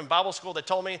is true, in Bible school they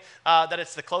told me that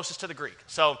it's the closest to the Greek.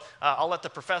 So I'll let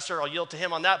the professor, I'll yield to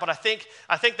him on that, but I think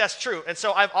that's true. And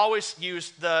so I've always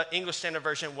used the English Standard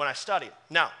Version when I study.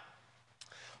 Now,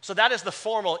 so that is the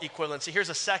formal equivalency. Here's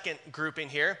a second grouping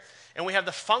here, and we have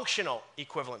the functional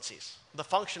equivalencies. The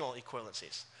functional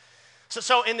equivalencies.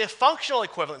 So in the functional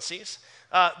equivalencies,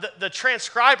 the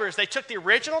transcribers, they took the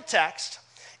original text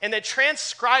and they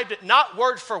transcribed it not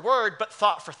word for word, but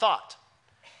thought for thought.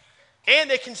 And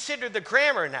they considered the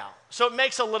grammar now. So it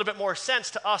makes a little bit more sense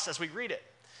to us as we read it.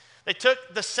 They took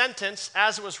the sentence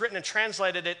as it was written and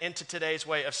translated it into today's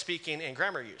way of speaking and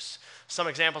grammar use. Some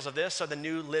examples of this are the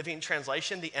New Living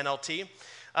Translation, the NLT.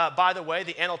 By the way,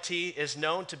 the NLT is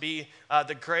known to be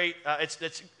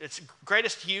it's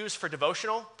greatest use for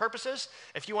devotional purposes.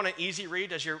 If you want an easy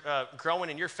read as you're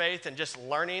growing in your faith and just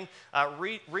learning,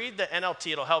 read the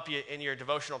NLT. It'll help you in your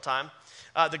devotional time.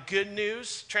 The Good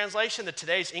News Translation, the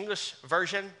today's English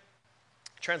version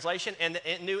translation, and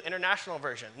the New International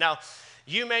Version. Now,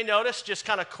 you may notice, just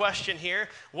kind of question here,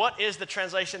 what is the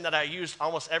translation that I use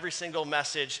almost every single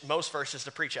message, most verses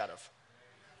to preach out of?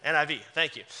 NIV,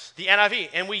 thank you. The NIV,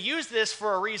 and we use this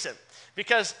for a reason,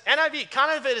 because NIV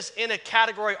kind of is in a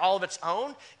category all of its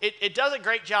own. It does a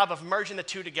great job of merging the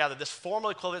two together, this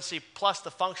formal equivalency plus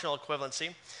the functional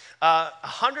equivalency.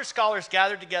 100 scholars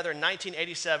gathered together in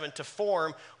 1987 to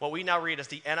form what we now read as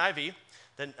the NIV.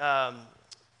 And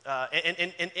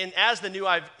as the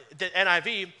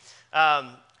NIV,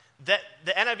 the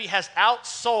NIV has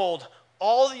outsold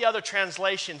all the other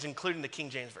translations, including the King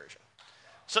James Version.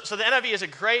 So the NIV is a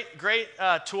great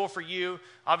tool for you.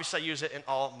 Obviously, I use it in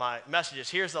all my messages.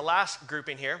 Here's the last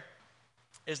grouping here,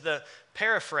 is the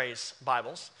paraphrase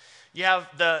Bibles. You have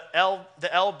the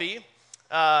LB,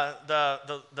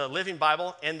 the Living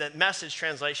Bible, and the Message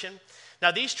translation.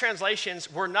 Now, these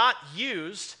translations were not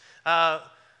used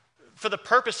for the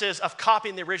purposes of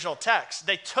copying the original text.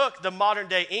 They took the modern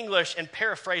day English and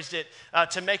paraphrased it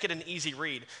to make it an easy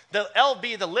read. The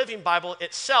LB, the Living Bible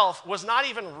itself, was not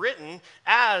even written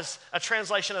as a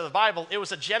translation of the Bible. It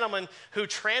was a gentleman who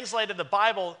translated the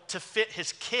Bible to fit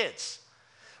his kids.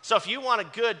 So if you want a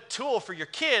good tool for your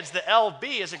kids, the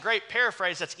LB is a great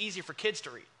paraphrase that's easy for kids to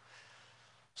read.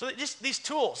 So just these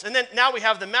tools. And then now we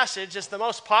have the Message. It's the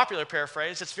most popular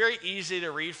paraphrase. It's very easy to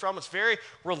read from. It's very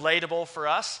relatable for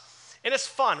us. And it's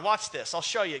fun. Watch this. I'll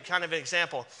show you kind of an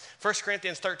example. 1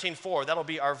 Corinthians 13:4. That'll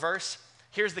be our verse.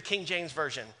 Here's the King James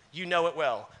Version. You know it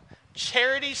well.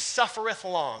 Charity suffereth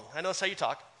long. I know that's how you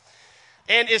talk.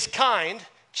 And is kind.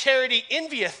 Charity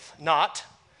envieth not.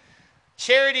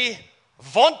 Charity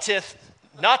vaunteth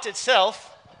not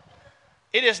itself.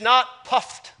 It is not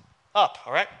puffed up.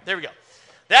 All right? There we go.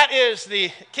 That is the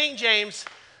King James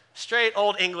straight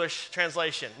old English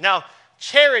translation. Now,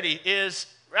 charity is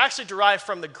actually derived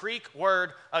from the Greek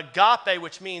word agape,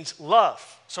 which means love.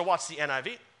 So what's the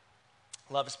NIV?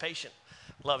 Love is patient.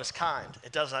 Love is kind.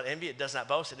 It does not envy. It does not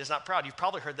boast. It is not proud. You've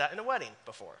probably heard that in a wedding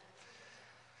before.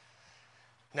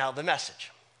 Now, the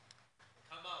Message.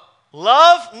 Come on.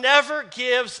 Love never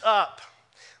gives up.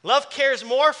 Love cares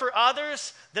more for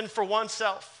others than for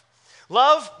oneself.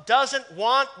 Love doesn't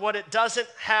want what it doesn't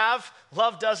have.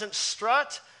 Love doesn't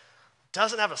strut.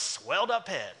 Doesn't have a swelled up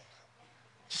head.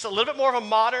 Just a little bit more of a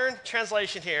modern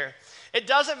translation here. It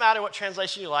doesn't matter what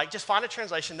translation you like. Just find a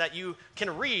translation that you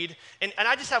can read. And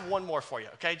I just have one more for you,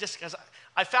 okay? Just because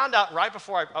I found out right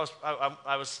before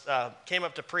I came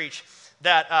up to preach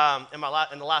that in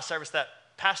the last service that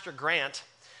Pastor Grant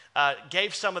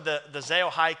gave some of the Zao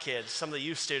High kids, some of the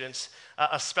youth students,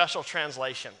 a special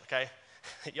translation, okay?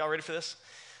 Y'all ready for this?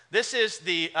 This is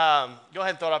the, go ahead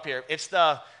and throw it up here. It's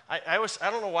the, I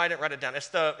don't know why I didn't write it down. It's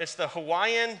the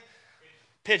Hawaiian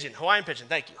Pigeon,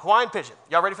 thank you. Hawaiian Pigeon.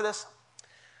 Y'all ready for this?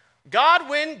 God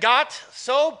when got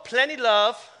so plenty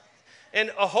love in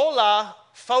a whole lot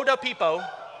for the people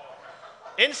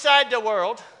inside the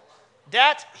world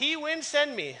that he when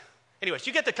send me. Anyways,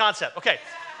 you get the concept. Okay.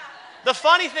 The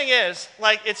funny thing is,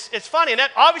 like, it's funny, and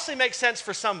that obviously makes sense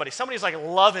for somebody. Somebody's like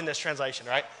loving this translation,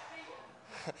 right?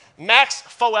 Max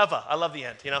forever. I love the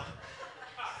end, you know?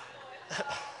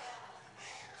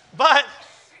 But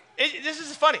this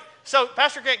is funny. So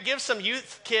Pastor Grant gives some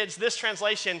youth kids this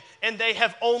translation, and they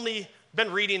have only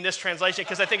been reading this translation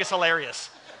because I think it's hilarious.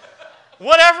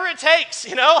 Whatever it takes,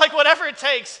 you know, like whatever it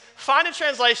takes, find a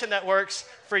translation that works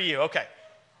for you. Okay.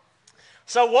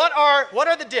 So what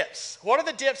are the dips? What are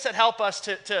the dips that help us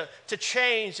to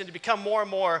change and to become more and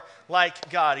more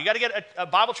like God? You got to get a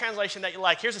Bible translation that you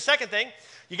like. Here's the second thing.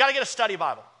 You got to get a study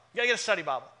Bible. You got to get a study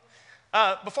Bible.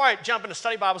 Before I jump into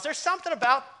study Bibles, there's something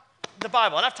about the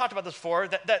Bible, and I've talked about this before,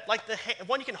 that like the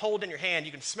one you can hold in your hand,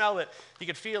 you can smell it, you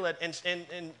can feel it,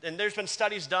 and there's been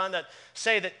studies done that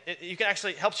say that you can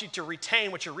actually helps you to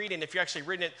retain what you're reading if you're actually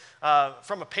reading it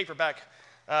from a paperback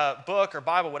book or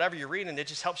Bible, whatever you're reading, it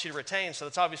just helps you to retain. So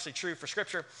that's obviously true for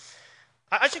Scripture.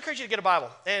 I just encourage you to get a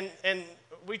Bible, and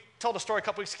we told a story a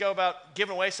couple weeks ago about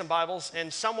giving away some Bibles,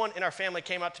 and someone in our family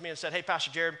came up to me and said, hey,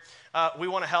 Pastor Jared, we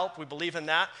want to help. We believe in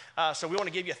that. So we want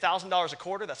to give you $1,000 a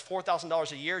quarter. That's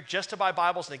 $4,000 a year just to buy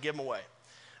Bibles and to give them away.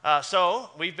 So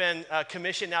we've been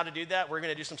commissioned now to do that. We're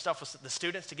going to do some stuff with the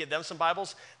students to get them some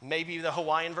Bibles, maybe the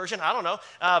Hawaiian version, I don't know.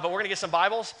 But we're going to get some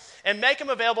Bibles and make them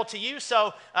available to you.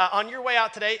 So on your way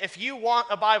out today, if you want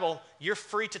a Bible, you're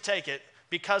free to take it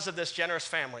because of this generous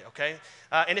family, okay?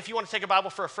 And if you want to take a Bible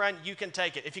for a friend, you can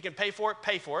take it. If you can pay for it,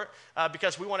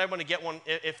 because we want everyone to get one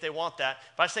if they want that.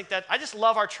 But I just think that, I just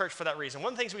love our church for that reason.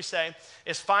 One of the things we say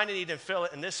is find a need and fill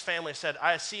it, and this family said,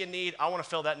 I see a need, I want to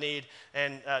fill that need,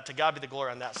 and to God be the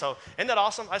glory on that. So isn't that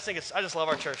awesome? I just love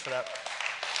our church for that.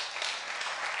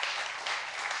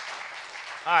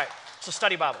 All right, so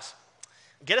study Bibles.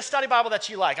 Get a study Bible that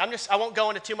you like. I won't go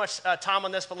into too much time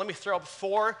on this, but let me throw up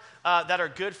 4 that are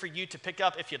good for you to pick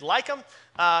up if you'd like them.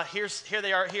 Here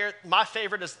they are here. My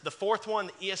favorite is the 4th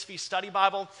one, the ESV Study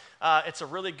Bible. It's a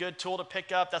really good tool to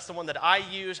pick up. That's the one that I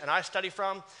use and I study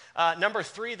from. Number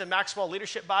 3, the Maxwell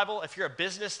Leadership Bible. If you're a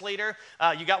business leader,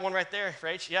 you got one right there,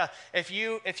 Rach. Yeah. If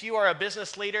you are a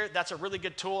business leader, that's a really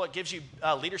good tool. It gives you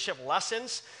leadership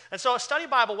lessons. And so a study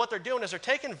Bible, what they're doing is they're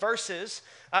taking verses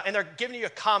and they're giving you a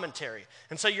commentary.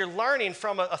 And so you're learning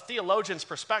from a theologian's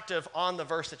perspective on the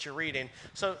verse that you're reading.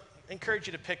 So I encourage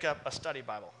you to pick up a study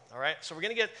Bible, all right? So we're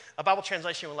going to get a Bible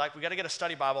translation we like. We got to get a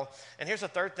study Bible. And here's the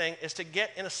 3rd thing, is to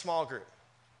get in a small group.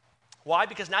 Why?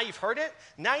 Because now you've heard it.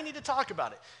 Now you need to talk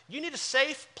about it. You need a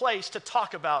safe place to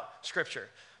talk about Scripture,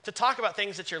 to talk about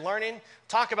things that you're learning,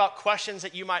 talk about questions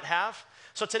that you might have.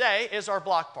 So today is our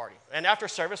block party. And after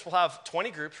service, we'll have 20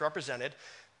 groups represented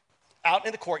out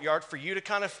in the courtyard for you to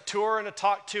kind of tour and to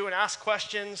talk to and ask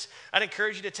questions. I'd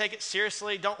encourage you to take it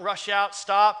seriously. Don't rush out.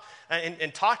 Stop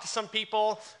and talk to some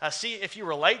people. See if you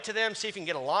relate to them. See if you can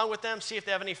get along with them. See if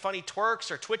they have any funny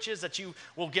twerks or twitches that you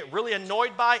will get really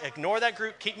annoyed by. Ignore that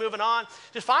group. Keep moving on.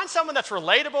 Just find someone that's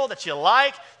relatable, that you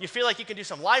like, you feel like you can do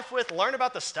some life with. Learn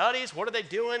about the studies. What are they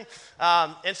doing?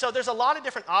 And so there's a lot of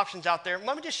different options out there.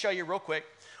 Let me just show you real quick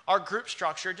our group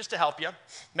structure just to help you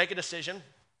make a decision.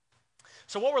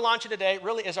 So what we're launching today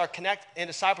really is our Connect and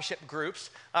Discipleship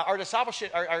groups. Our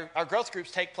growth groups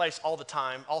take place all the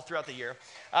time, all throughout the year.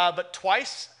 But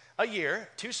twice a year,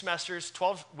 2 semesters,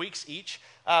 12 weeks each,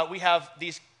 we have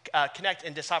these Connect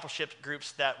and Discipleship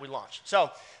groups that we launch.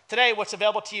 So today, what's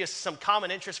available to you is some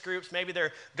common interest groups. Maybe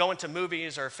they're going to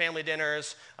movies or family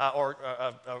dinners or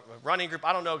a running group.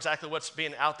 I don't know exactly what's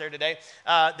being out there today.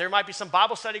 There might be some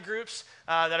Bible study groups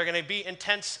that are going to be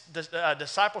intense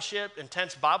discipleship,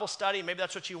 intense Bible study. Maybe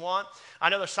that's what you want. I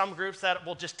know there's some groups that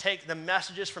will just take the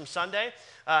messages from Sunday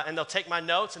and they'll take my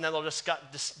notes and then they'll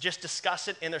just discuss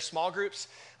it in their small groups.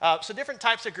 So different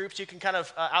types of groups you can kind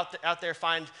of out there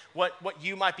find what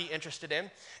you might be interested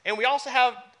in. And we also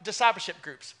have discipleship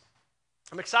groups.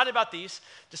 I'm excited about these.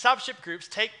 Discipleship groups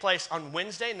take place on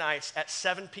Wednesday nights at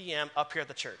 7 p.m. up here at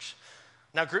the church.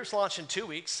 Now, groups launch in 2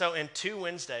 weeks, so in 2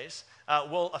 Wednesdays,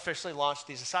 we'll officially launch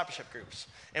these discipleship groups.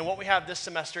 And what we have this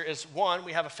semester is, one,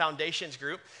 we have a foundations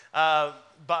group,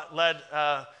 but led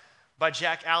by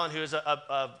Jack Allen, who is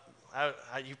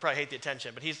you probably hate the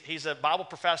attention, but he's a Bible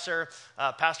professor,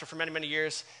 pastor for many, many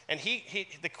years, and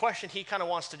the question he kind of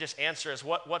wants to just answer is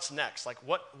what's next? Like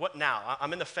what now?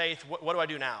 I'm in the faith. What do I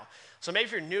do now? So maybe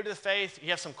if you're new to the faith, you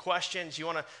have some questions, you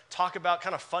want to talk about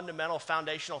kind of fundamental,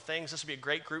 foundational things, this would be a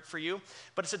great group for you.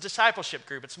 But it's a discipleship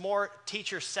group. It's more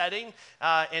teacher setting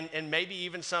and maybe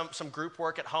even some group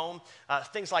work at home,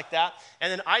 things like that.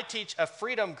 And then I teach a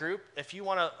freedom group if you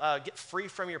want to get free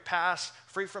from your past,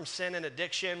 free from sin and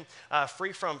addiction,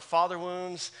 free from father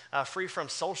wounds, free from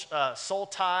soul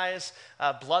ties,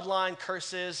 bloodline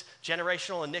curses,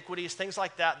 generational iniquities, things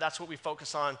like that. That's what we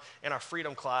focus on in our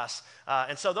freedom class.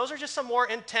 And so those are just some more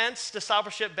intense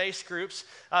discipleship-based groups.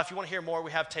 If you want to hear more,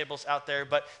 we have tables out there.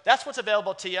 But that's what's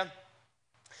available to you.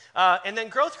 And then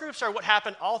growth groups are what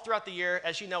happen all throughout the year.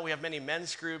 As you know, we have many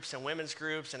men's groups and women's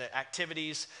groups and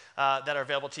activities that are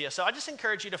available to you. So I just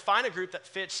encourage you to find a group that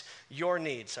fits your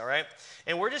needs, all right?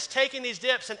 And we're just taking these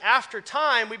dips, and after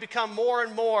time, we become more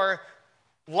and more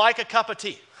like a cup of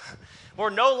tea. We're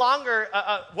no longer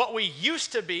what we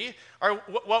used to be or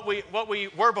what we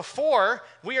were before.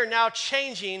 We are now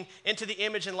changing into the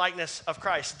image and likeness of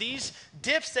Christ. These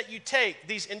dips that you take,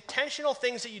 these intentional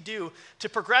things that you do to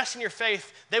progress in your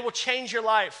faith, they will change your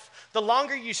life. The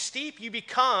longer you steep, you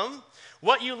become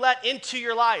what you let into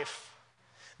your life.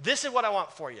 This is what I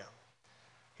want for you.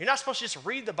 You're not supposed to just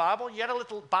read the Bible. You got to let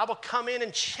the Bible come in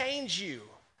and change you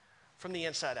from the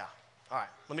inside out. All right,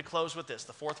 let me close with this,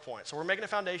 the 4th point. So we're making it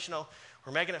foundational.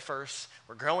 We're making it first.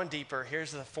 We're growing deeper.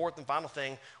 Here's the 4th and final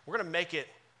thing. We're going to make it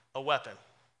a weapon.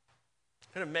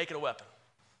 I'm going to make it a weapon.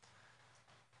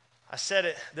 I said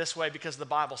it this way because the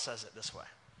Bible says it this way.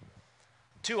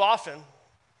 Too often,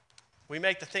 we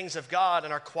make the things of God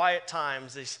in our quiet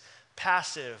times these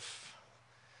passive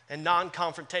and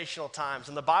non-confrontational times,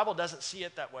 and the Bible doesn't see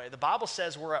it that way. The Bible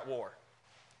says we're at war.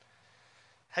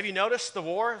 Have you noticed the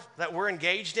war that we're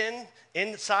engaged in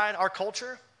inside our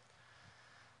culture?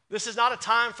 This is not a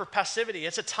time for passivity.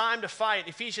 It's a time to fight.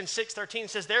 Ephesians 6:13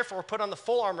 says, therefore, put on the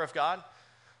full armor of God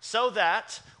so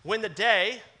that when the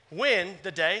day,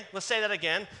 let's say that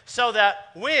again, so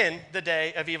that when the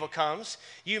day of evil comes,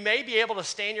 you may be able to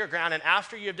stand your ground, and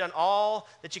after you've done all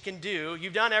that you can do,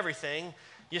 you've done everything,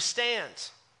 you stand.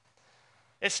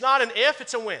 It's not an if,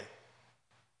 it's a when.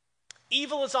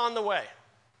 Evil is on the way.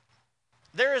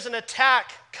 There is an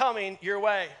attack coming your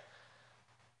way.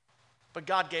 But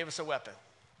God gave us a weapon.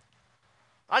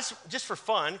 Just for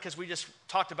fun, because we just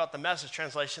talked about the Message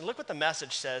translation, look what the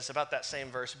Message says about that same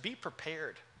verse. Be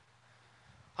prepared.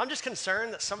 I'm just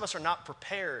concerned that some of us are not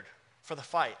prepared for the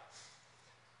fight.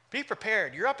 Be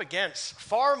prepared. You're up against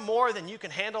far more than you can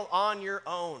handle on your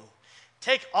own.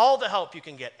 Take all the help you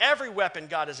can get, every weapon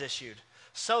God has issued,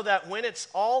 so that when it's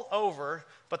all over,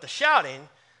 but the shouting,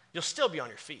 you'll still be on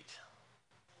your feet.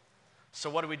 So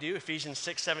what do? Ephesians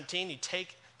 6:17, you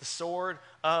take the sword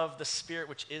of the Spirit,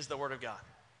 which is the Word of God.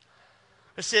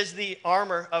 This is the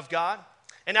armor of God.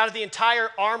 And out of the entire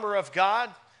armor of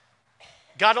God,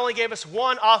 God only gave us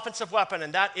one offensive weapon,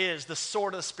 and that is the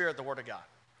sword of the Spirit, the Word of God.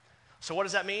 So what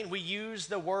does that mean? We use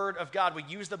the Word of God. We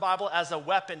use the Bible as a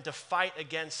weapon to fight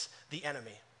against the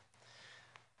enemy.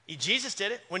 Jesus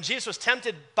did it. When Jesus was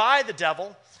tempted by the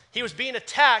devil, he was being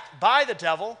attacked by the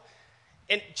devil,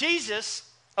 and Jesus,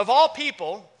 of all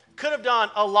people, could have done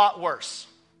a lot worse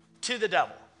to the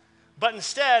devil. But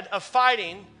instead of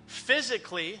fighting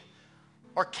physically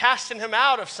or casting him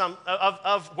out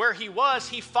of where he was,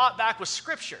 he fought back with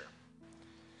Scripture.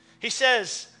 He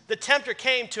says, the tempter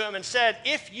came to him and said,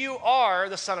 if you are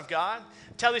the Son of God,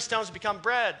 tell these stones to become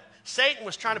bread. Satan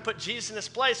was trying to put Jesus in his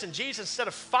place, and Jesus, instead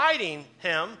of fighting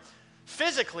him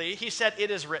physically, he said,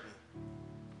 it is written.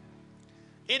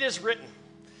 It is written.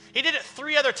 He did it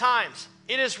 3 other times.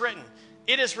 It is written.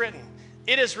 It is written.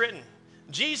 It is written.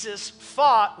 Jesus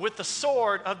fought with the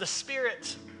sword of the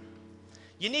Spirit.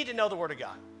 You need to know the Word of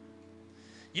God.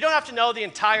 You don't have to know the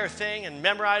entire thing and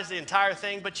memorize the entire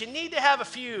thing, but you need to have a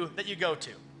few that you go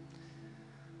to.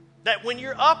 That when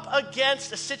you're up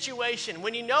against a situation,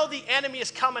 when you know the enemy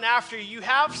is coming after you, you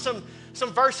have some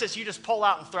verses you just pull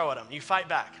out and throw at them. You fight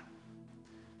back.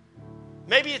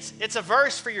 Maybe it's a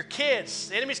verse for your kids.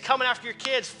 The enemy's coming after your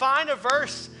kids. Find a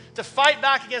verse to fight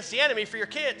back against the enemy for your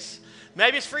kids.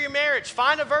 Maybe it's for your marriage.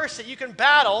 Find a verse that you can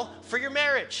battle for your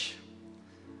marriage.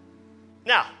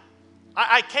 Now,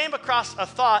 I came across a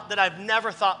thought that I've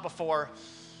never thought before,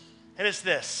 and it's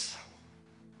this.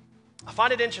 I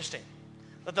find it interesting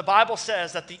that the Bible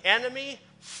says that the enemy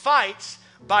fights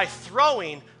by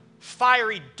throwing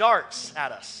fiery darts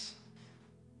at us.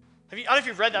 I don't know if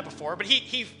you've read that before, but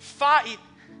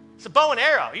it's a bow and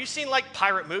arrow. You've seen like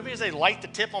pirate movies, they light the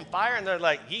tip on fire and they're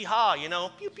like, yee-haw,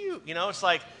 pew, pew, it's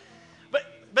like,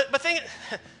 but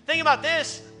think about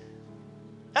this,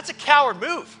 that's a coward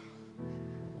move.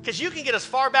 Because you can get as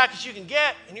far back as you can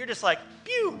get, and you're just like,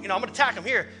 pew, I'm going to attack him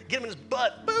here, get him in his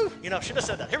butt, boo, should have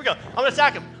said that. Here we go, I'm going to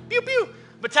attack him, pew, pew. I'm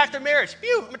going to attack their marriage,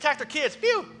 pew, I'm going to attack their kids,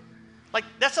 pew. Like,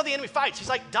 that's how the enemy fights. He's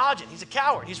like dodging, he's a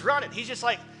coward, he's running. He's just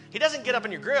like, he doesn't get up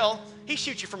in your grill, he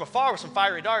shoots you from afar with some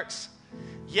fiery darts.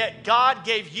 Yet God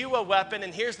gave you a weapon,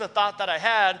 and here's the thought that I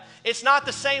had. It's not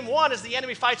the same one as the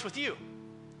enemy fights with you.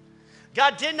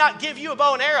 God did not give you a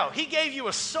bow and arrow. He gave you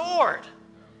a sword.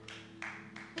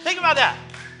 Think about that.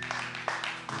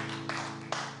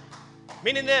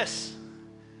 Meaning this,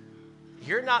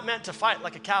 you're not meant to fight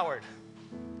like a coward.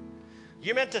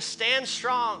 You're meant to stand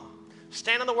strong,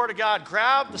 stand on the Word of God,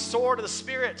 grab the sword of the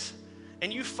Spirit,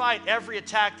 and you fight every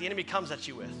attack the enemy comes at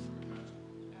you with.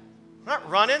 We're not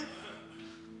running.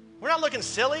 We're not looking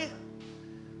silly.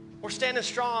 We're standing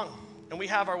strong, and we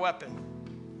have our weapon.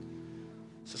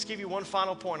 So let's give you one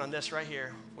final point on this right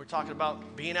here. We're talking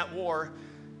about being at war.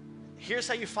 Here's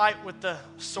how you fight with the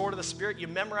sword of the Spirit. You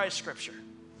memorize Scripture.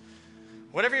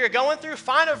 Whatever you're going through,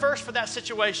 find a verse for that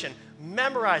situation.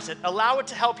 Memorize it. Allow it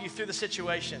to help you through the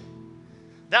situation.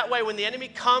 That way, when the enemy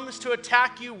comes to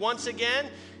attack you once again,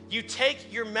 you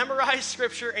take your memorized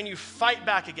Scripture and you fight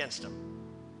back against him.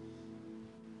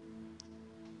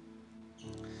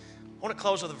 I want to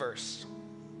close with a verse.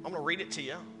 I'm going to read it to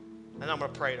you, and I'm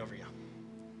going to pray it over you.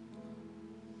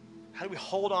 How do we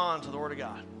hold on to the Word of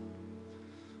God?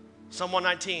 Psalm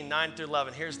 119, 9 through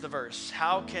 11. Here's the verse.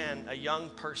 How can a young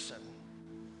person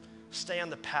stay on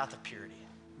the path of purity.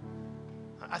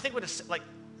 I think what it's like,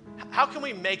 how can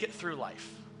we make it through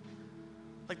life?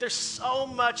 Like there's so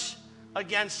much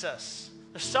against us.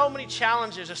 There's so many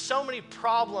challenges. There's so many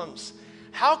problems.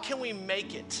 How can we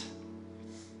make it?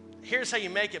 Here's how you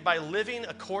make it: by living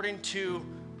according to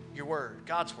your word,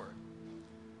 God's word.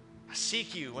 I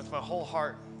seek you with my whole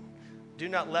heart. Do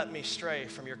not let me stray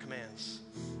from your commands.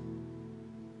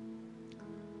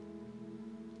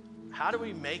 How do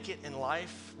we make it in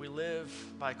life? We live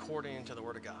by according to the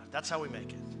word of God. That's how we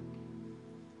make it.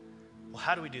 Well,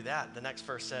 how do we do that? The next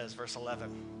verse says, verse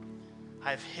 11,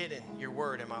 I have hidden your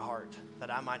word in my heart that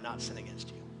I might not sin against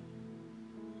you.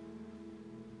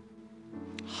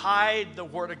 Hide the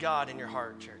word of God in your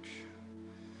heart, church.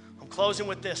 I'm closing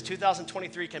with this.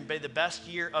 2023 can be the best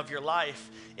year of your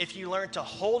life if you learn to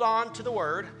hold on to the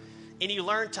word and you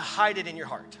learn to hide it in your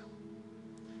heart.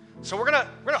 So we're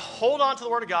gonna hold on to the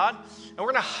word of God and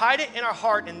we're gonna hide it in our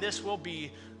heart, and this will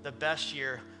be the best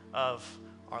year of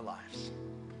our lives.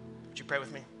 Would you pray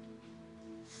with me?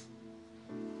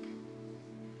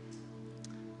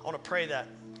 I want to pray that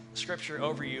scripture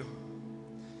over you.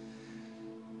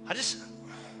 I just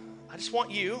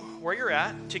want you, where you're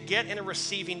at, to get in a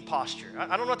receiving posture.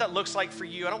 I don't know what that looks like for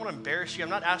you. I don't want to embarrass you. I'm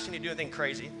not asking you to do anything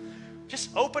crazy.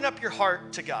 Just open up your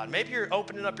heart to God. Maybe you're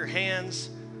opening up your hands.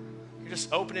 You're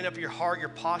just opening up your heart, your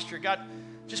posture. God,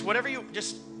 just whatever you,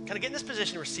 just kind of get in this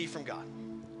position to receive from God.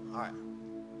 All right.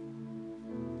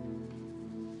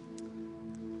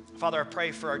 Father, I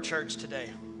pray for our church today.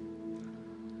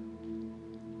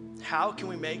 How can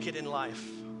we make it in life?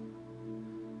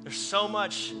 There's so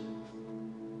much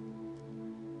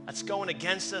that's going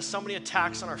against us, so many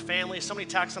attacks on our families, so many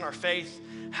attacks on our faith.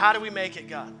 How do we make it,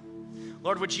 God?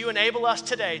 Lord, would you enable us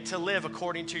today to live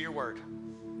according to your word?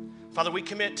 Father, we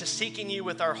commit to seeking you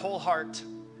with our whole heart.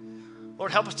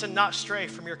 Lord, help us to not stray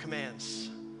from your commands.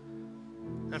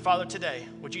 And Father, today,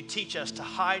 would you teach us to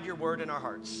hide your word in our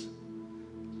hearts,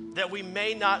 that we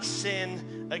may not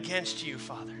sin against you,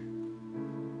 Father.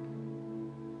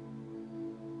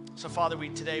 So, Father,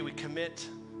 today we commit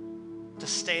to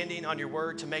standing on your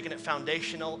word, to making it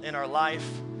foundational in our life,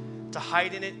 to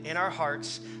hiding it in our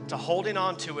hearts, to holding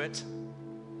on to it.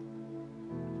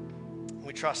 And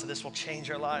we trust that this will change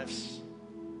our lives.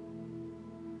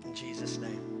 In Jesus'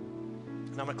 name.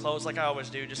 And I'm going to close like I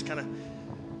always do, just kind of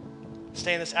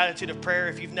stay in this attitude of prayer.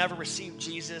 If you've never received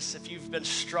Jesus, if you've been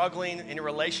struggling in your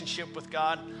relationship with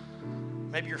God,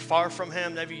 maybe you're far from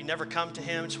him, maybe you never come to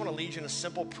him, I just want to lead you in a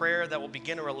simple prayer that will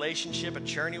begin a relationship, a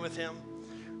journey with him.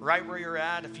 Right where you're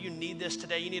at, if you need this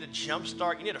today, you need a jump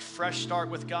start, you need a fresh start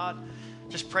with God,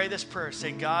 just pray this prayer.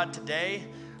 Say, God, today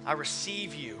I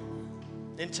receive you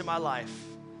into my life.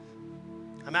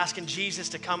 I'm asking Jesus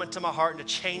to come into my heart and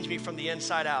to change me from the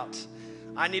inside out.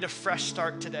 I need a fresh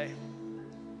start today.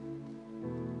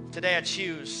 Today I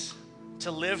choose to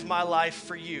live my life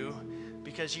for you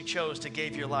because you chose to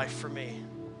give your life for me.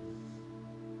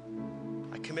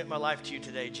 I commit my life to you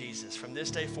today, Jesus. From this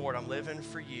day forward, I'm living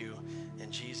for you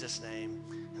in Jesus' name.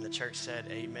 And the church said,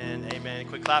 amen, amen.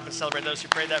 Quick clap and celebrate those who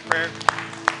prayed that prayer.